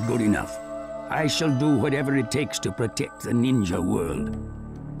is not good enough. I shall do whatever it takes to protect the ninja world.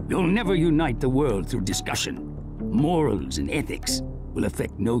 You'll never unite the world through discussion. Morals and ethics will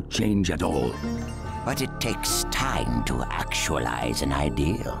affect no change at all. But it takes time to actualize an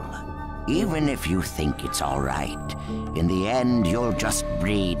ideal. Even if you think it's all right, in the end you'll just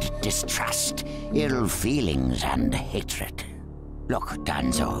breed distrust, ill feelings, and hatred. Look,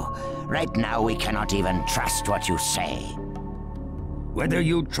 Danzo, right now we cannot even trust what you say. Whether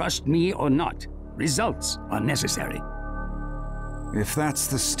you trust me or not, results are necessary. If that's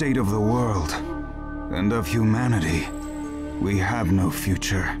the state of the world, and of humanity, we have no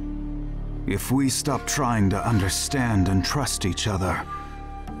future. If we stop trying to understand and trust each other,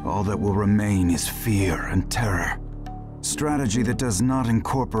 all that will remain is fear and terror. Strategy that does not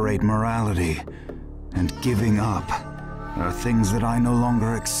incorporate morality and giving up are things that I no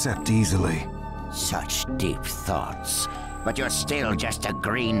longer accept easily. Such deep thoughts, but you're still just a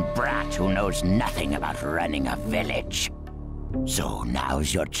green brat who knows nothing about running a village. So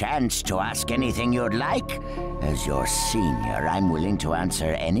now's your chance to ask anything you'd like. As your senior, I'm willing to answer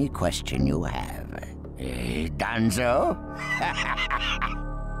any question you have. Danzo?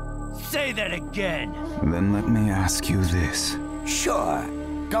 Say that again! Then let me ask you this. Sure.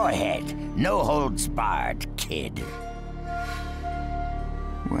 Go ahead. No holds barred, kid.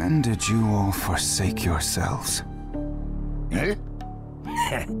 When did you all forsake yourselves?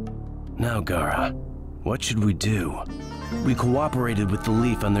 Now, Gaara, what should we do? We cooperated with the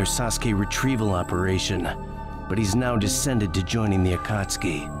Leaf on their Sasuke retrieval operation, but he's now descended to joining the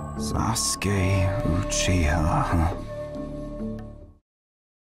Akatsuki. Sasuke Uchiha, huh?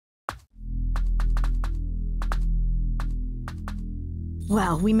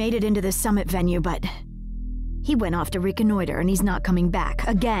 Well, we made it into the summit venue, but he went off to reconnoiter and he's not coming back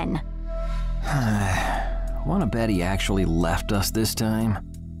again. Wanna bet he actually left us this time?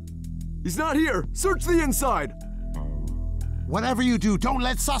 He's not here! Search the inside! Whatever you do, don't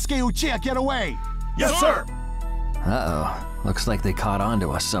let Sasuke Uchiha get away! Yes, sir! Uh-oh. Looks like they caught on to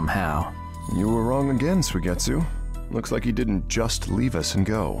us somehow. You were wrong again, Suigetsu. Looks like he didn't just leave us and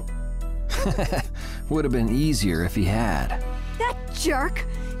go. Would have been easier if he had. That jerk!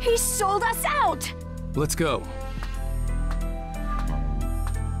 He sold us out! Let's go.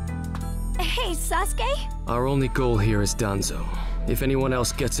 Hey, Sasuke? Our only goal here is Danzo. If anyone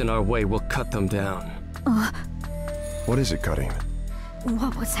else gets in our way, we'll cut them down. What is it, Cutting?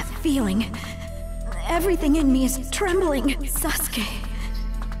 What was that feeling? Everything in me is trembling. Sasuke,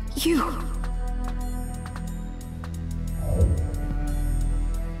 you...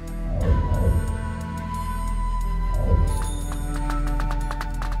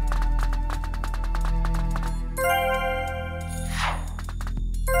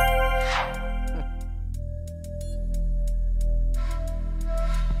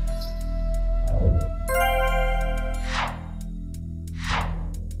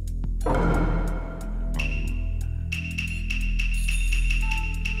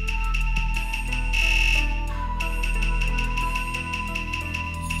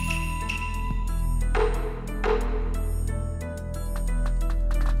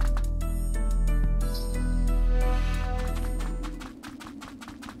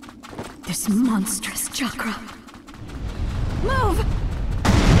 this monstrous chakra. Move!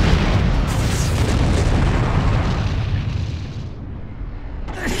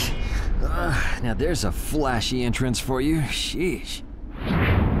 Now there's a flashy entrance for you. Sheesh.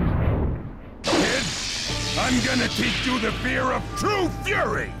 Kid, I'm gonna teach you the fear of true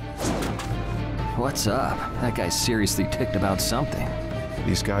fury! What's up? That guy's seriously ticked about something.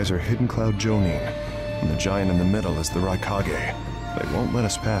 These guys are Hidden Cloud Jonin, and the giant in the middle is the Raikage. They won't let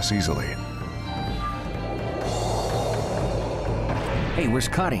us pass easily. Hey, where's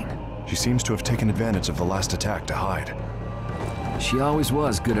Karin? She seems to have taken advantage of the last attack to hide. She always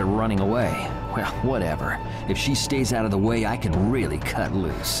was good at running away. Well, whatever. If she stays out of the way, I can really cut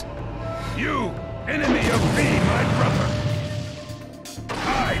loose. You, enemy of me, my brother!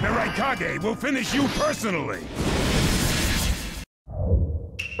 I, the Raikage, will finish you personally!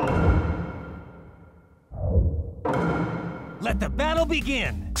 Let the battle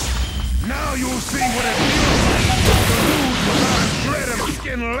begin! Now you'll see what it feels like to lose without a shred of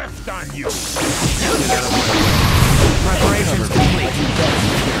skin left on you! Preparations complete.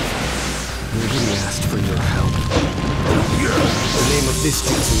 Nobody asked for your help. The name of this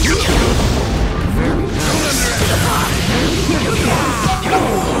jutsu is very nice.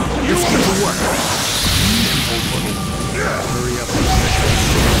 Let's get to work. Hurry up.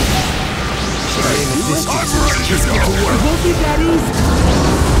 The name of this jutsu is get to work. It won't be that easy.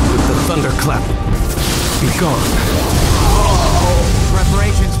 With the thunderclap, be gone.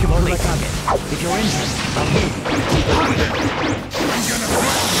 Preparations complete. If you're injured, I'll move. I'm gonna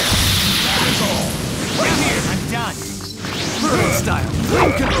flatten him. That is all. Right here. I'm done. Style.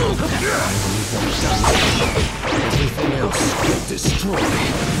 Everything else get destroyed.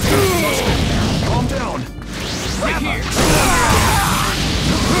 Calm down. Right here.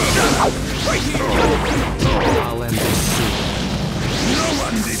 Right here. I'll end this soon. No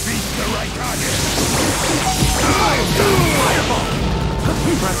one defeats the Raikage. Fireball.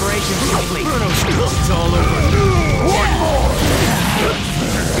 Preparations complete. It's all over. One more.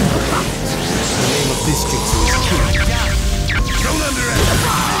 The name of this jutsu is Ki. Don't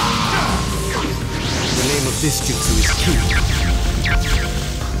underestimate. The name of this jutsu is Ki.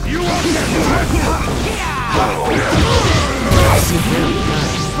 You won't get very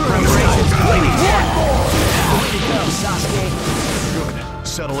nice. Preparations complete. Way to go, Sasuke. Good.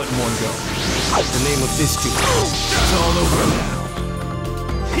 Settle it in one go. The name of this jutsu. It's all over now.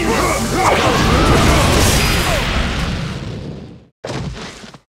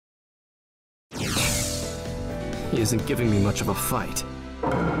 He isn't giving me much of a fight.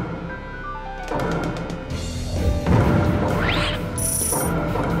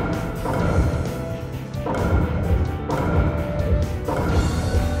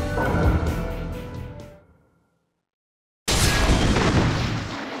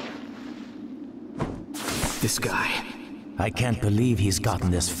 This guy. I can't believe he's gotten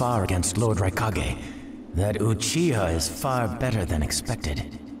this far against Lord Raikage. That Uchiha is far better than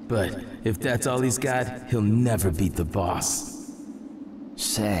expected. But if that's all he's got, he'll never beat the boss.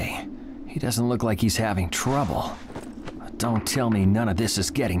 Say, he doesn't look like he's having trouble. Don't tell me none of this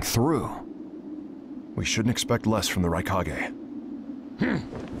is getting through. We shouldn't expect less from the Raikage.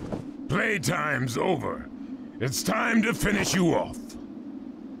 Playtime's over. It's time to finish you off.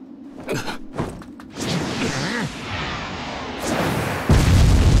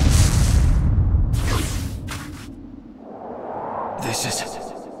 This is...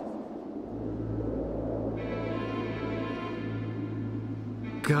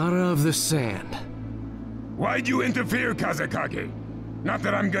 Gara of the Sand. Why'd you interfere, Kazekage? Not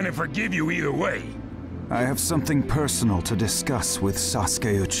that I'm gonna forgive you either way. I have something personal to discuss with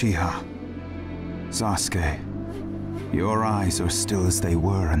Sasuke Uchiha. Sasuke, your eyes are still as they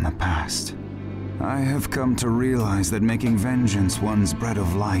were in the past. I have come to realize that making vengeance one's bread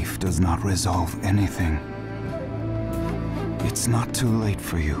of life does not resolve anything. It's not too late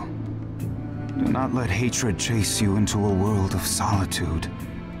for you. Do not let hatred chase you into a world of solitude,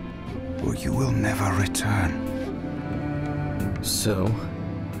 or you will never return. So,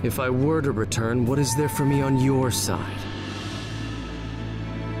 if I were to return, what is there for me on your side?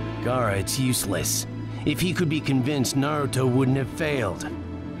 Gara, it's useless. If he could be convinced, Naruto wouldn't have failed.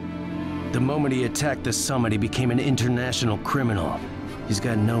 The moment he attacked the summit, he became an international criminal. He's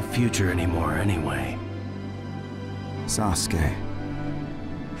got no future anymore anyway. Sasuke,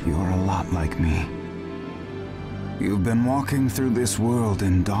 you're a lot like me. You've been walking through this world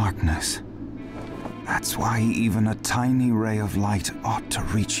in darkness. That's why even a tiny ray of light ought to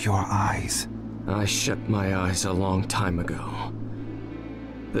reach your eyes. I shut my eyes a long time ago.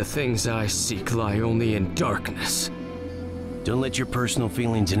 The things I seek lie only in darkness. Don't let your personal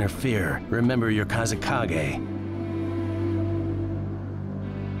feelings interfere. Remember your 𝐄𝐯𝐞𝐫.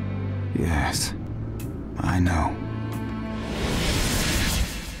 Yes, I know.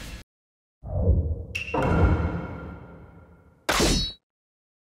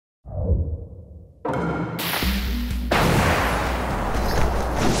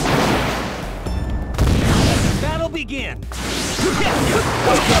 Battle begin!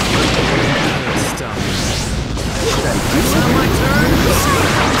 Stop. It's not my turn!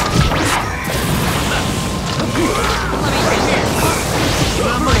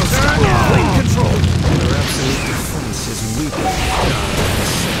 Not my turn! Blade control! Your absolute defense is weakened.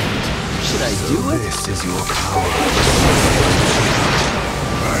 Should I do it? This is your power.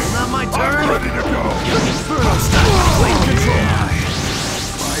 Not my turn! I'm ready to go! Inferno style! Blade control!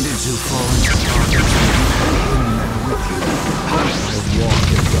 Why did you fall into darkness? In there with you. I walk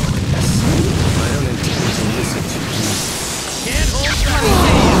in darkness. I don't intend to listen to you. Can't hold back!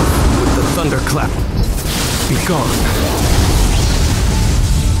 With the thunderclap, be gone.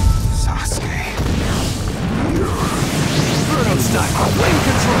 Sasuke. Inferno style! Blade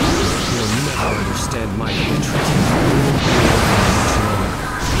control! You'll never understand my hatred.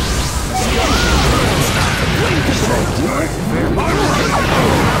 Blade control! Not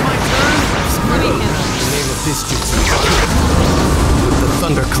my turn! In the name of this jutsu, with the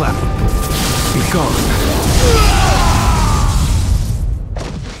thunderclap, be gone.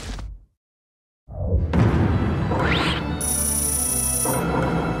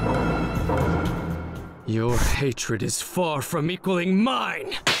 Your hatred is far from equaling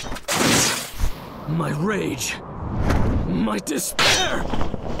mine. My rage, my despair,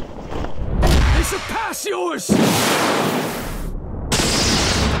 they surpass yours!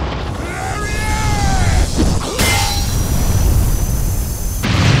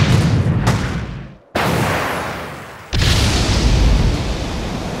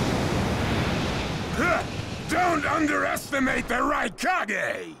 Don't underestimate the right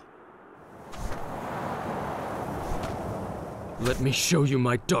Kage! Let me show you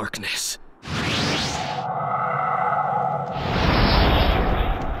my darkness. The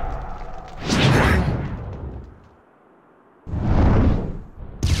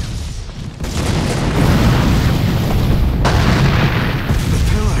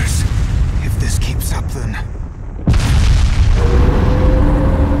pillars. If this keeps up, then...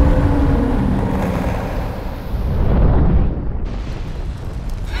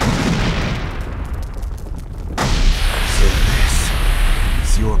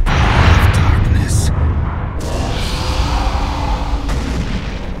 your power of darkness.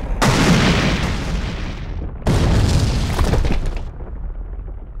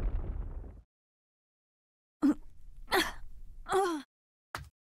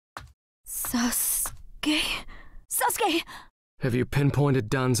 Sasuke? Sasuke! Have you pinpointed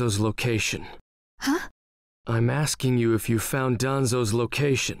Danzo's location? Huh? I'm asking you if you found Danzo's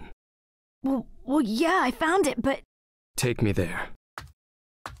location. Well, yeah, I found it, but... Take me there.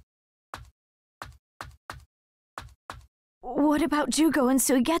 What about Jugo and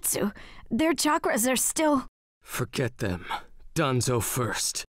Suigetsu? Their chakras are still... Forget them. Danzo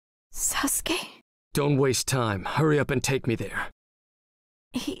first. Sasuke? Don't waste time. Hurry up and take me there.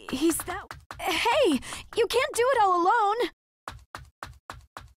 He's that... Hey! You can't do it all alone!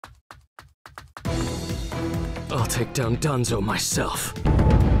 I'll take down Danzo myself.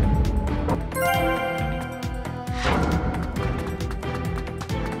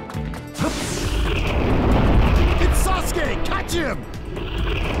 It's Sasuke! Catch him!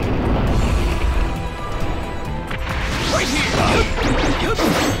 Right here!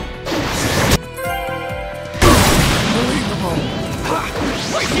 Unbelievable!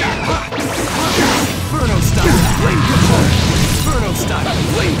 Right here! Inferno style! Flame control! Inferno style!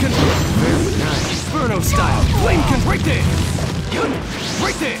 Flame control! Very nice! Inferno style! Flame control! Right there!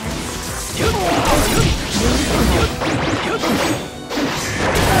 Right there!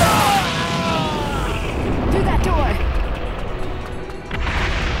 Through that door!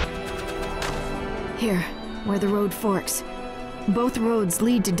 Here, where the road forks. Both roads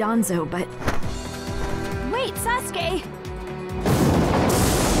lead to Danzo, but... Wait, Sasuke!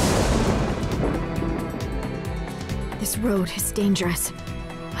 This road is dangerous.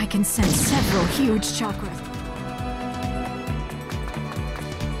 I can sense several huge chakras.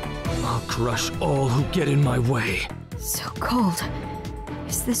 I'll crush all who get in my way. So cold.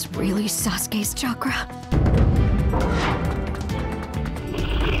 Is this really Sasuke's chakra?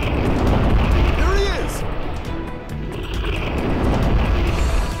 There he is!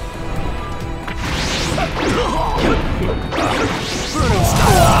 Inferno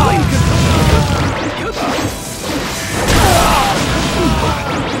style! Flame control!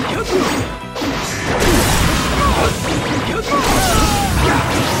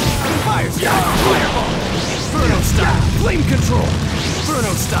 control!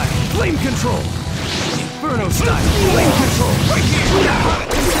 Inferno style, flame control! Inferno style, flame control! Right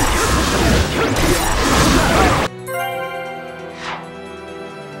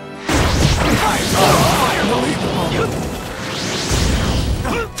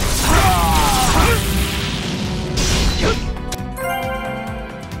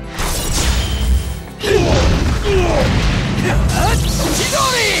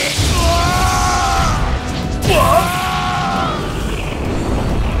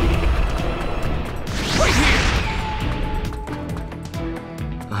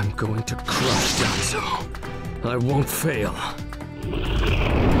I'm going to crush Danzo. I won't fail.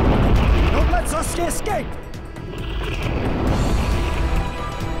 Don't let Sasuke escape!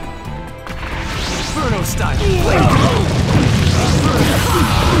 Inferno style, flame control!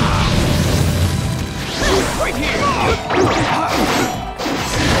 Right here!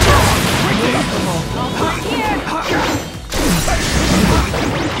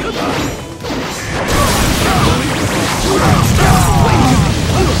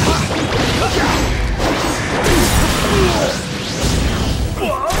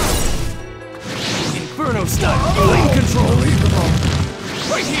 Inferno style, flame control!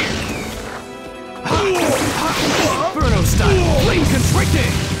 Right here! Inferno style, flame control! Right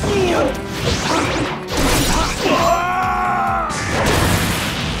there!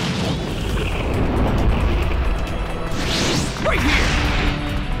 Right here!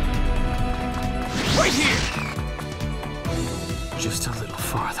 Right here! Just a little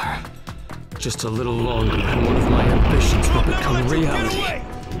farther. Just a little longer and one of my ambitions will become reality.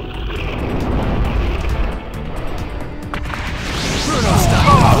 Inferno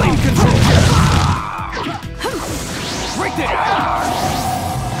style, flame control! Right there!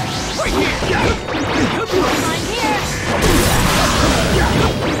 Right here! I'm here!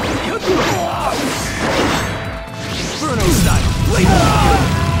 Inferno style, flame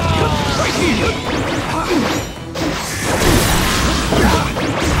control! Right here!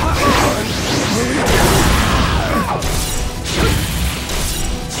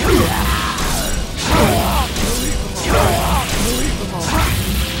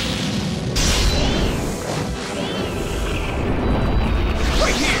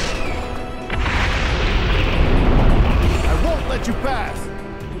 Right here! I won't let you pass!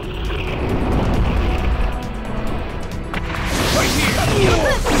 Right here!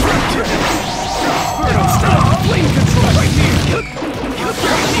 Inferno style, flame control! Right here!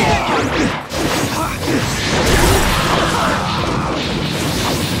 Right here!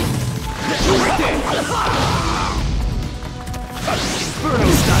 Right there! Inferno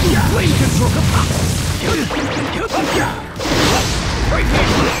style, flame control! Right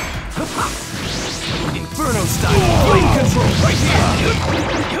here! Inferno style, flame control! Right here!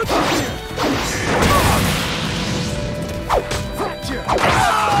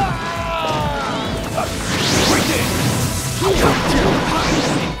 Right there!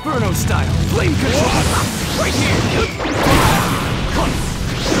 Inferno style, flame control! Right here!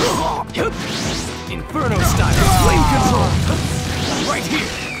 Inferno style, flame control! Right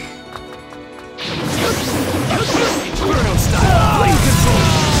here! Inferno style, flame control!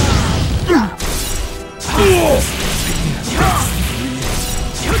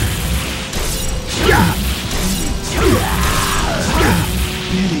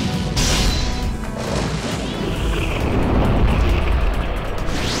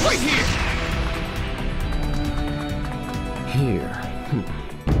 Right here! Here.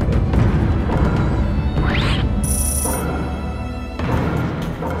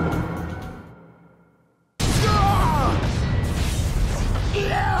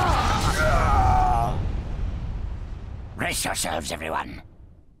 Brace yourselves, everyone.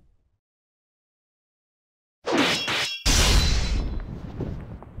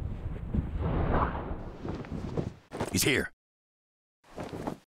 He's here.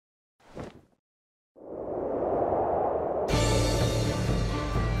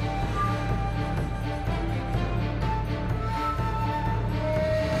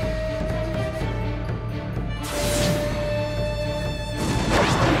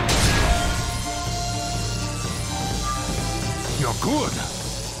 You're good.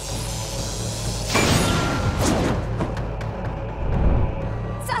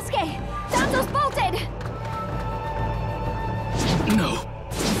 Sasuke! Danzo's bolted! No.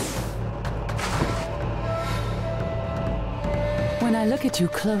 When I look at you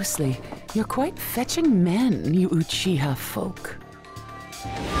closely, you're quite fetching men, you Uchiha folk.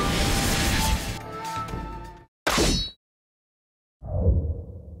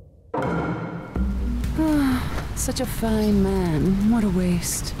 Such a fine man. What a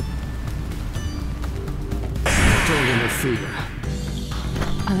waste. To Don't interfere.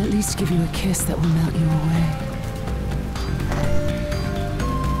 I'll at least give you a kiss that will melt you away.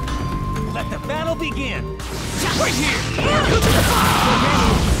 Let the battle begin! Right here! Here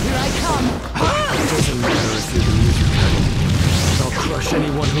I come! It doesn't matter if you're the Mizukage. I'll crush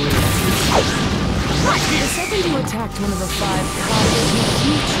anyone who interferes. Right here! The second you attacked one of the 5 Kages, your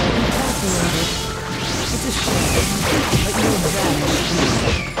future evaporated. It's a shame, but you'll vanish.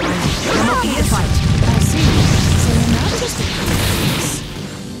 I'm okay to fight. I see. So you're not just a piece.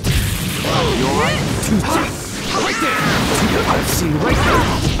 You alright? Right there! I've seen right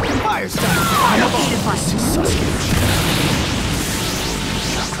there! Fire style! I'm okay to fight.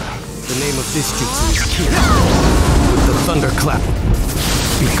 The name of this jutsu is 𝐾𝐈. With the thunderclap,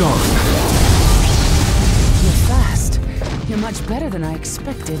 be gone. You're fast. You're much better than I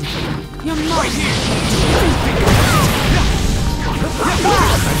expected. You're not right here! I've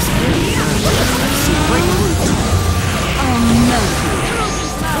seen right through. Oh no!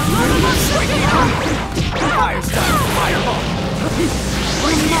 Right here! Fire style! Fireball!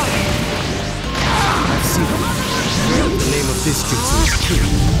 Right here! I've seen them. The name of this jutsu is 𝐾𝐈.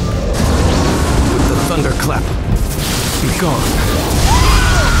 With the thunderclap, be gone.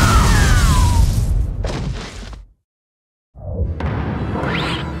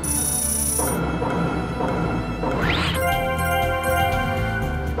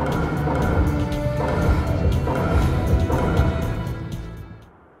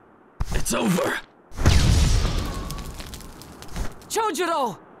 It's over.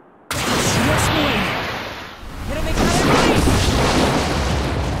 Chojuro! Yes, me! Gonna make another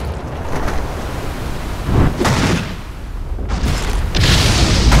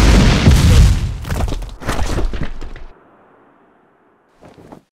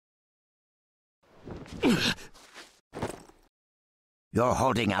You're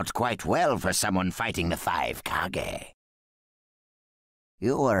holding out quite well for someone fighting the 5 Kage.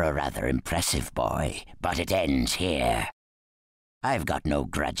 You were a rather impressive boy, but it ends here. I've got no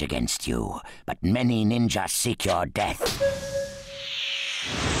grudge against you, but many ninjas seek your death.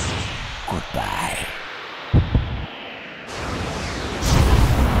 Goodbye.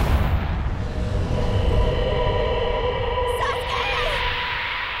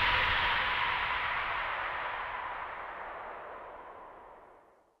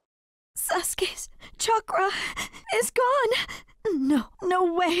 Sasuke's chakra is gone. No,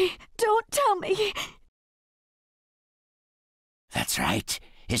 no way. Don't tell me. That's right.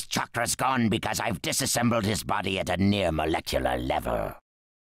 His chakra's gone because I've disassembled his body at a near molecular level.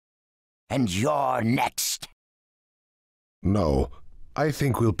 And you're next. No, I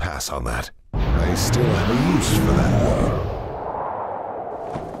think we'll pass on that. I still have a use for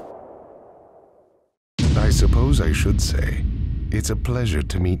that. I suppose I should say, it's a pleasure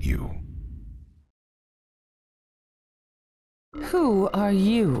to meet you. Who are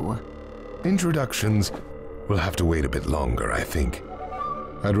you? Introductions will have to wait a bit longer, I think.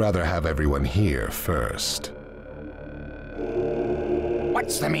 I'd rather have everyone here first.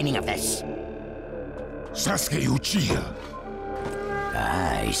 What's the meaning of this? Sasuke Uchiha.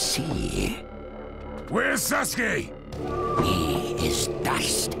 I see. Where's Sasuke? He is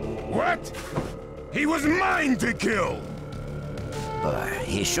dust. What? He was mine to kill!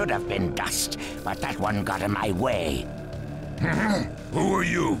 He should have been dust, but that one got in my way. Who are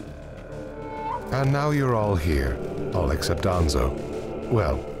you? And now you're all here, all except Danzo.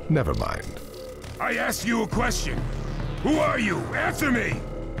 Well, never mind. I asked you a question. Who are you? Answer me!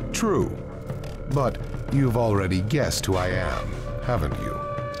 True. But you've already guessed who I am, haven't you?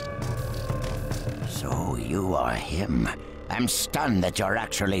 So you are him. I'm stunned that you're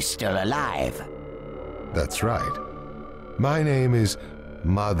actually still alive. That's right. My name is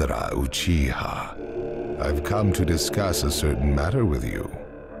Madara Uchiha. I've come to discuss a certain matter with you.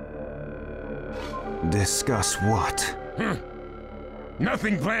 Discuss what?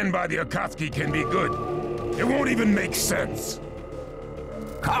 Nothing planned by the Akatsuki can be good. It won't even make sense.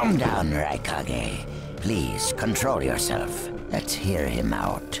 Calm down, Raikage. Please, control yourself. Let's hear him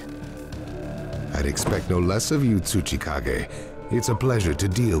out. I'd expect no less of you, Tsuchikage. It's a pleasure to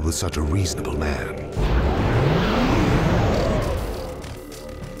deal with such a reasonable man.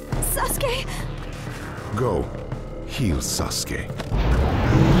 Sasuke! Go. Heal Sasuke.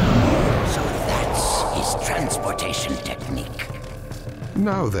 So that's his transportation technique.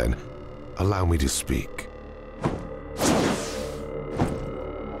 Now then, allow me to speak.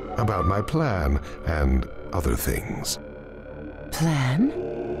 About my plan and other things. Plan?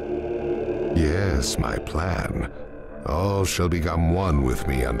 Yes, my plan. All shall become one with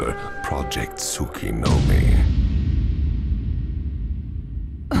me under Project Tsukinome.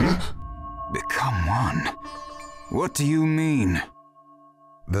 Become one? What do you mean?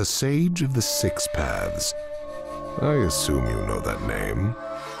 The Sage of the Six Paths. I assume you know that name.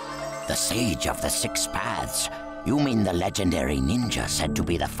 The Sage of the Six Paths? You mean the legendary ninja said to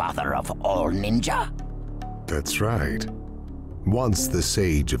be the father of all ninja? That's right. Once the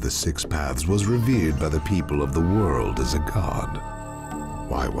Sage of the Six Paths was revered by the people of the world as a god.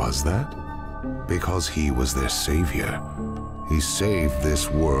 Why was that? Because he was their savior. He saved this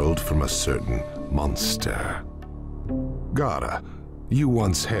world from a certain monster. Gaara, you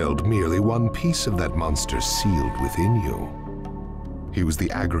once held merely one piece of that monster sealed within you. He was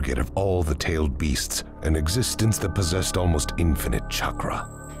the aggregate of all the tailed beasts, an existence that possessed almost infinite chakra.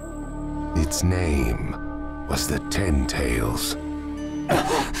 Its name was the 10 Tails.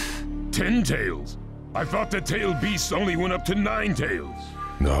 10 tails? I thought the tailed beasts only went up to 9 tails.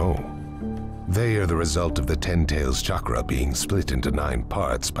 No. They are the result of the 10 Tails chakra being split into 9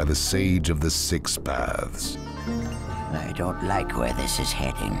 parts by the Sage of the Six Paths. I don't like where this is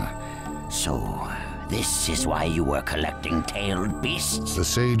heading. So, this is why you were collecting tailed beasts? The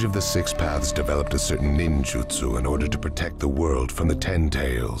Sage of the Six Paths developed a certain ninjutsu in order to protect the world from the 10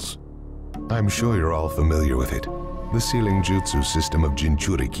 Tails. I'm sure you're all familiar with it. The sealing jutsu system of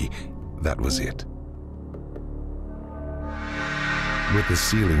Jinchuriki, that was it. With the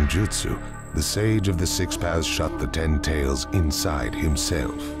sealing jutsu, the Sage of the Six Paths shut the 10 Tails inside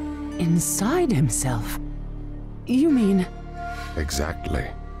himself. Inside himself? You mean... Exactly.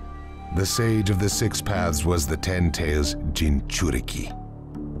 The Sage of the Six Paths was the 10 Tails Jinchuriki.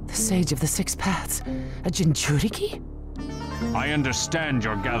 The Sage of the Six Paths? A Jinchuriki? I understand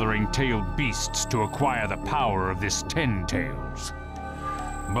you're gathering tailed beasts to acquire the power of this 10 Tails.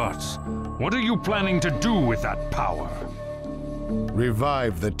 But what are you planning to do with that power?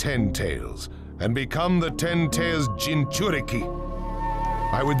 Revive the 10 Tails and become the 10 Tails Jinchuriki.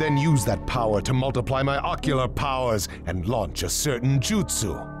 I would then use that power to multiply my ocular powers and launch a certain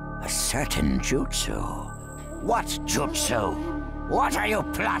jutsu. A certain jutsu? What jutsu? What are you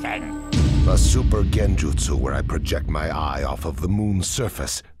plotting? A super genjutsu where I project my eye off of the moon's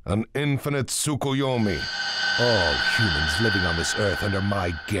surface. An infinite Tsukuyomi. All humans living on this earth under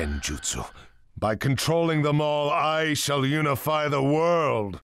my genjutsu. By controlling them all, I shall unify the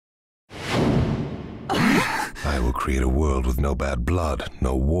world. I will create a world with no bad blood,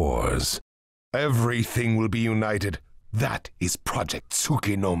 no wars. Everything will be united. That is Project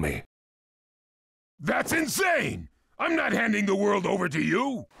Tsukinome. That's insane! I'm not handing the world over to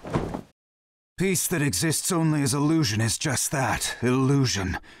you! Peace that exists only as illusion is just that,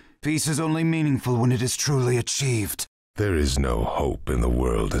 illusion. Peace is only meaningful when it is truly achieved. There is no hope in the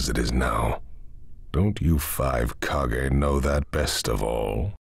world as it is now. Don't you 5 Kage know that best of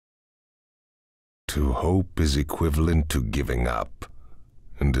all? To hope is equivalent to giving up,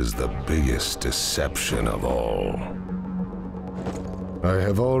 and is the biggest deception of all. I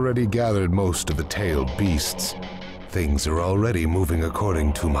have already gathered most of the tailed beasts. Things are already moving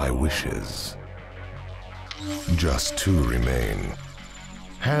according to my wishes. Just 2 remain.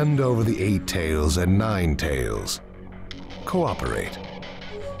 Hand over the 8 tails and 9 tails. Cooperate,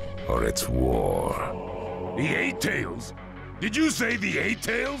 or it's war. The 8 tails? Did you say the 8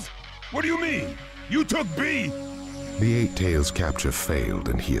 tails? What do you mean? You took B! The 8 tails capture failed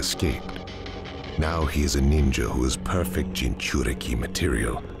and he escaped. Now he is a ninja who is perfect Jinchuriki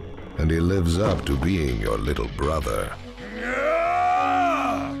material, and he lives up to being your little brother.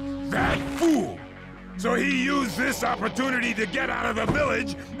 That fool! So he used this opportunity to get out of the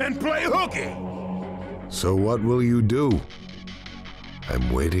village and play hooky! So what will you do?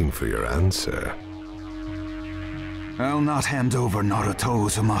 I'm waiting for your answer. I'll not hand over Naruto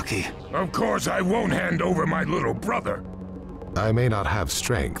Uzumaki. Of course I won't hand over my little brother. I may not have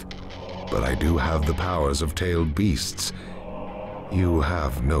strength, but I do have the powers of tailed beasts. You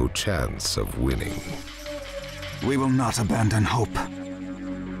have no chance of winning. We will not abandon hope.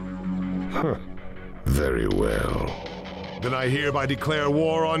 Huh. Very well. Then I hereby declare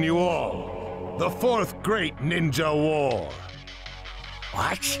war on you all. The 4th Great Ninja War.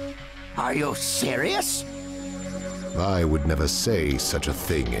 What? Are you serious? I would never say such a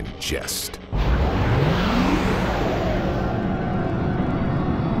thing in jest.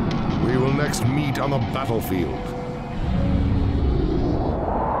 We will next meet on the battlefield.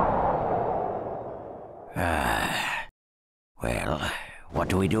 Well, what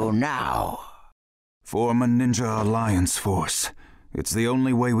do we do now? Form a ninja alliance force. It's the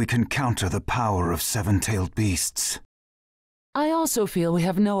only way we can counter the power of 7-tailed beasts. I also feel we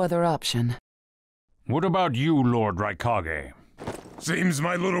have no other option. What about you, Lord Raikage? Seems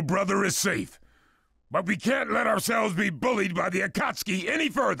my little brother is safe. But we can't let ourselves be bullied by the Akatsuki any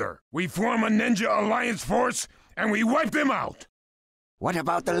further. We form a ninja alliance force and we wipe them out! What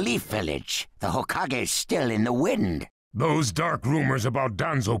about the Leaf Village? The Hokage's still in the wind. Those dark rumors about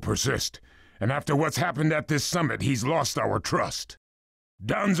Danzo persist, and after what's happened at this summit, he's lost our trust.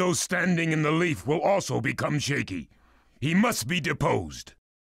 Danzo's standing in the Leaf will also become shaky. He must be deposed.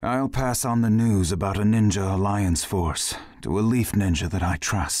 I'll pass on the news about a ninja alliance force to a Leaf ninja that I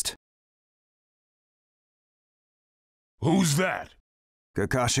trust. Who's that?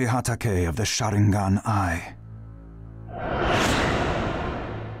 Kakashi Hatake of the Sharingan Eye.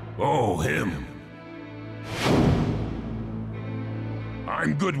 Oh, him.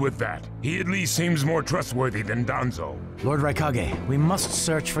 I'm good with that. He at least seems more trustworthy than Danzo. Lord Raikage, we must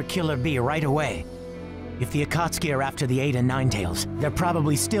search for Killer B right away. If the Akatsuki are after the 8 and 9 tails, they're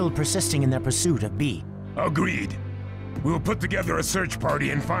probably still persisting in their pursuit of B. Agreed. We'll put together a search party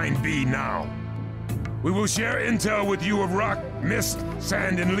and find B now. We will share intel with you of rock, mist,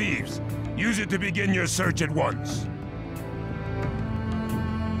 sand, and leaves. Use it to begin your search at once.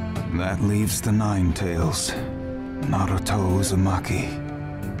 That leaves the 9 tails. Naruto Uzumaki.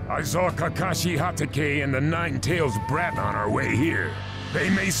 I saw Kakashi Hatake and the 9 tails brat on our way here. They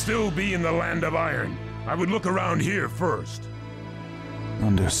may still be in the Land of Iron. I would look around here first.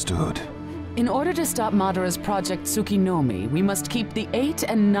 Understood. In order to stop Madara's Project Tsuki-no-Mi, we must keep the 8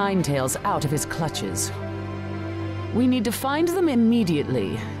 and 9 tails out of his clutches. We need to find them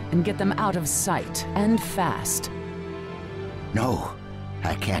immediately and get them out of sight, and fast. No,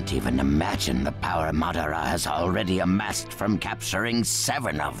 I can't even imagine the power Madara has already amassed from capturing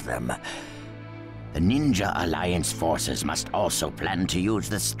 7 of them. The Ninja Alliance forces must also plan to use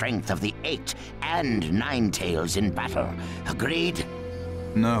the strength of the 8 and 9 tails in battle. Agreed?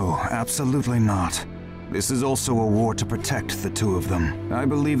 No, absolutely not. This is also a war to protect the 2 of them. I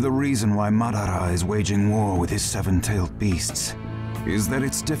believe the reason why Madara is waging war with his 7-tailed beasts is that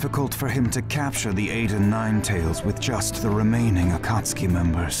it's difficult for him to capture the 8 and 9 tails with just the remaining Akatsuki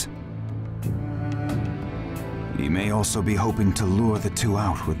members. He may also be hoping to lure the 2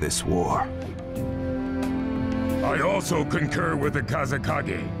 out with this war. I also concur with the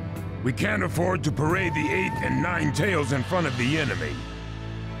Kazekage. We can't afford to parade the 8 and 9 tails in front of the enemy.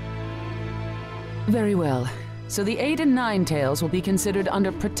 Very well. So the 8 and 9 tails will be considered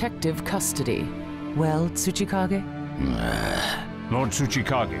under protective custody. Well, Tsuchikage? Lord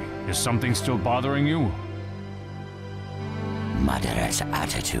Tsuchikage, is something still bothering you? Madara's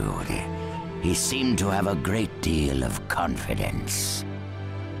attitude. He seemed to have a great deal of confidence.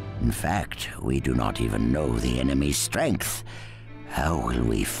 In fact, we do not even know the enemy's strength. How will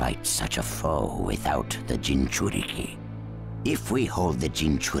we fight such a foe without the Jinchuriki? If we hold the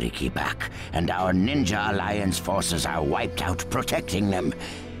Jinchuriki back, and our Ninja Alliance forces are wiped out protecting them,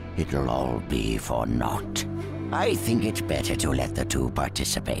 it'll all be for naught. I think it better to let the 2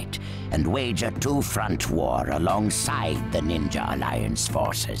 participate, and wage a 2-front war alongside the Ninja Alliance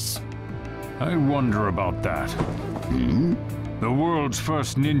forces. I wonder about that. The world's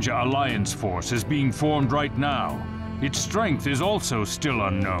first Ninja Alliance force is being formed right now. Its strength is also still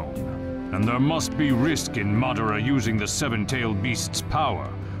unknown. And there must be risk in Madara using the 7-tailed beast's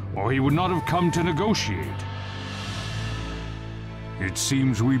power, or he would not have come to negotiate. It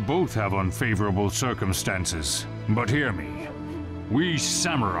seems we both have unfavorable circumstances, but hear me. We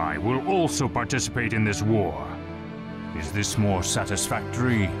samurai will also participate in this war. Is this more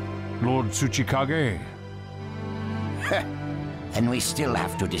satisfactory, Lord Tsuchikage? Then we still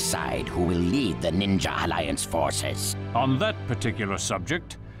have to decide who will lead the Ninja Alliance forces. On that particular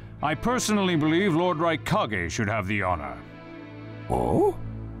subject, I personally believe Lord Raikage should have the honor. Oh?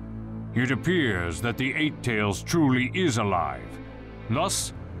 It appears that the 8 tails truly is alive.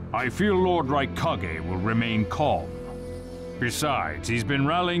 Thus, I feel Lord Raikage will remain calm. Besides, he's been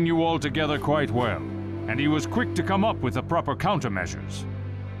rallying you all together quite well, and he was quick to come up with the proper countermeasures.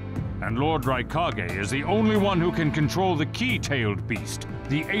 And Lord Raikage is the only one who can control the key-tailed beast,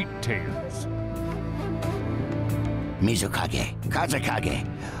 the 8 tails. Mizukage, Kazekage,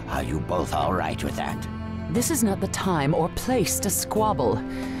 are you both all right with that? This is not the time or place to squabble.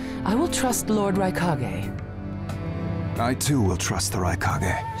 I will trust Lord Raikage. I too will trust the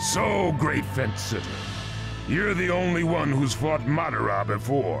Raikage. So, great fence-sitter. You're the only one who's fought Madara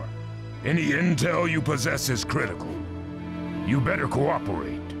before. Any intel you possess is critical. You better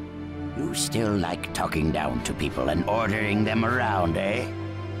cooperate. You still like talking down to people and ordering them around, eh?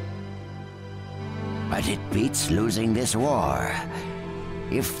 But it beats losing this war.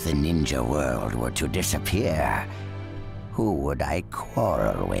 If the ninja world were to disappear, who would I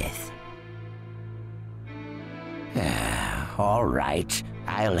quarrel with? All right,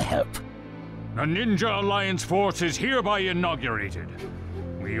 I'll help. The Ninja Alliance force is hereby inaugurated.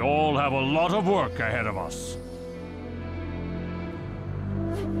 We all have a lot of work ahead of us.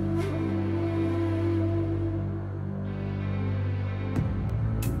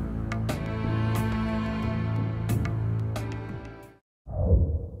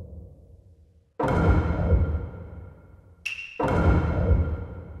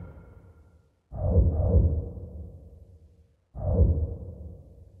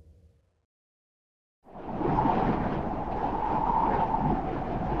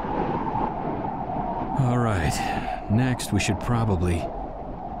 Next, we should probably...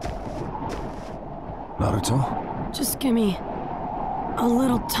 Naruto? Just give me a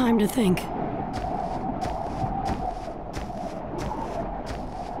little time to think.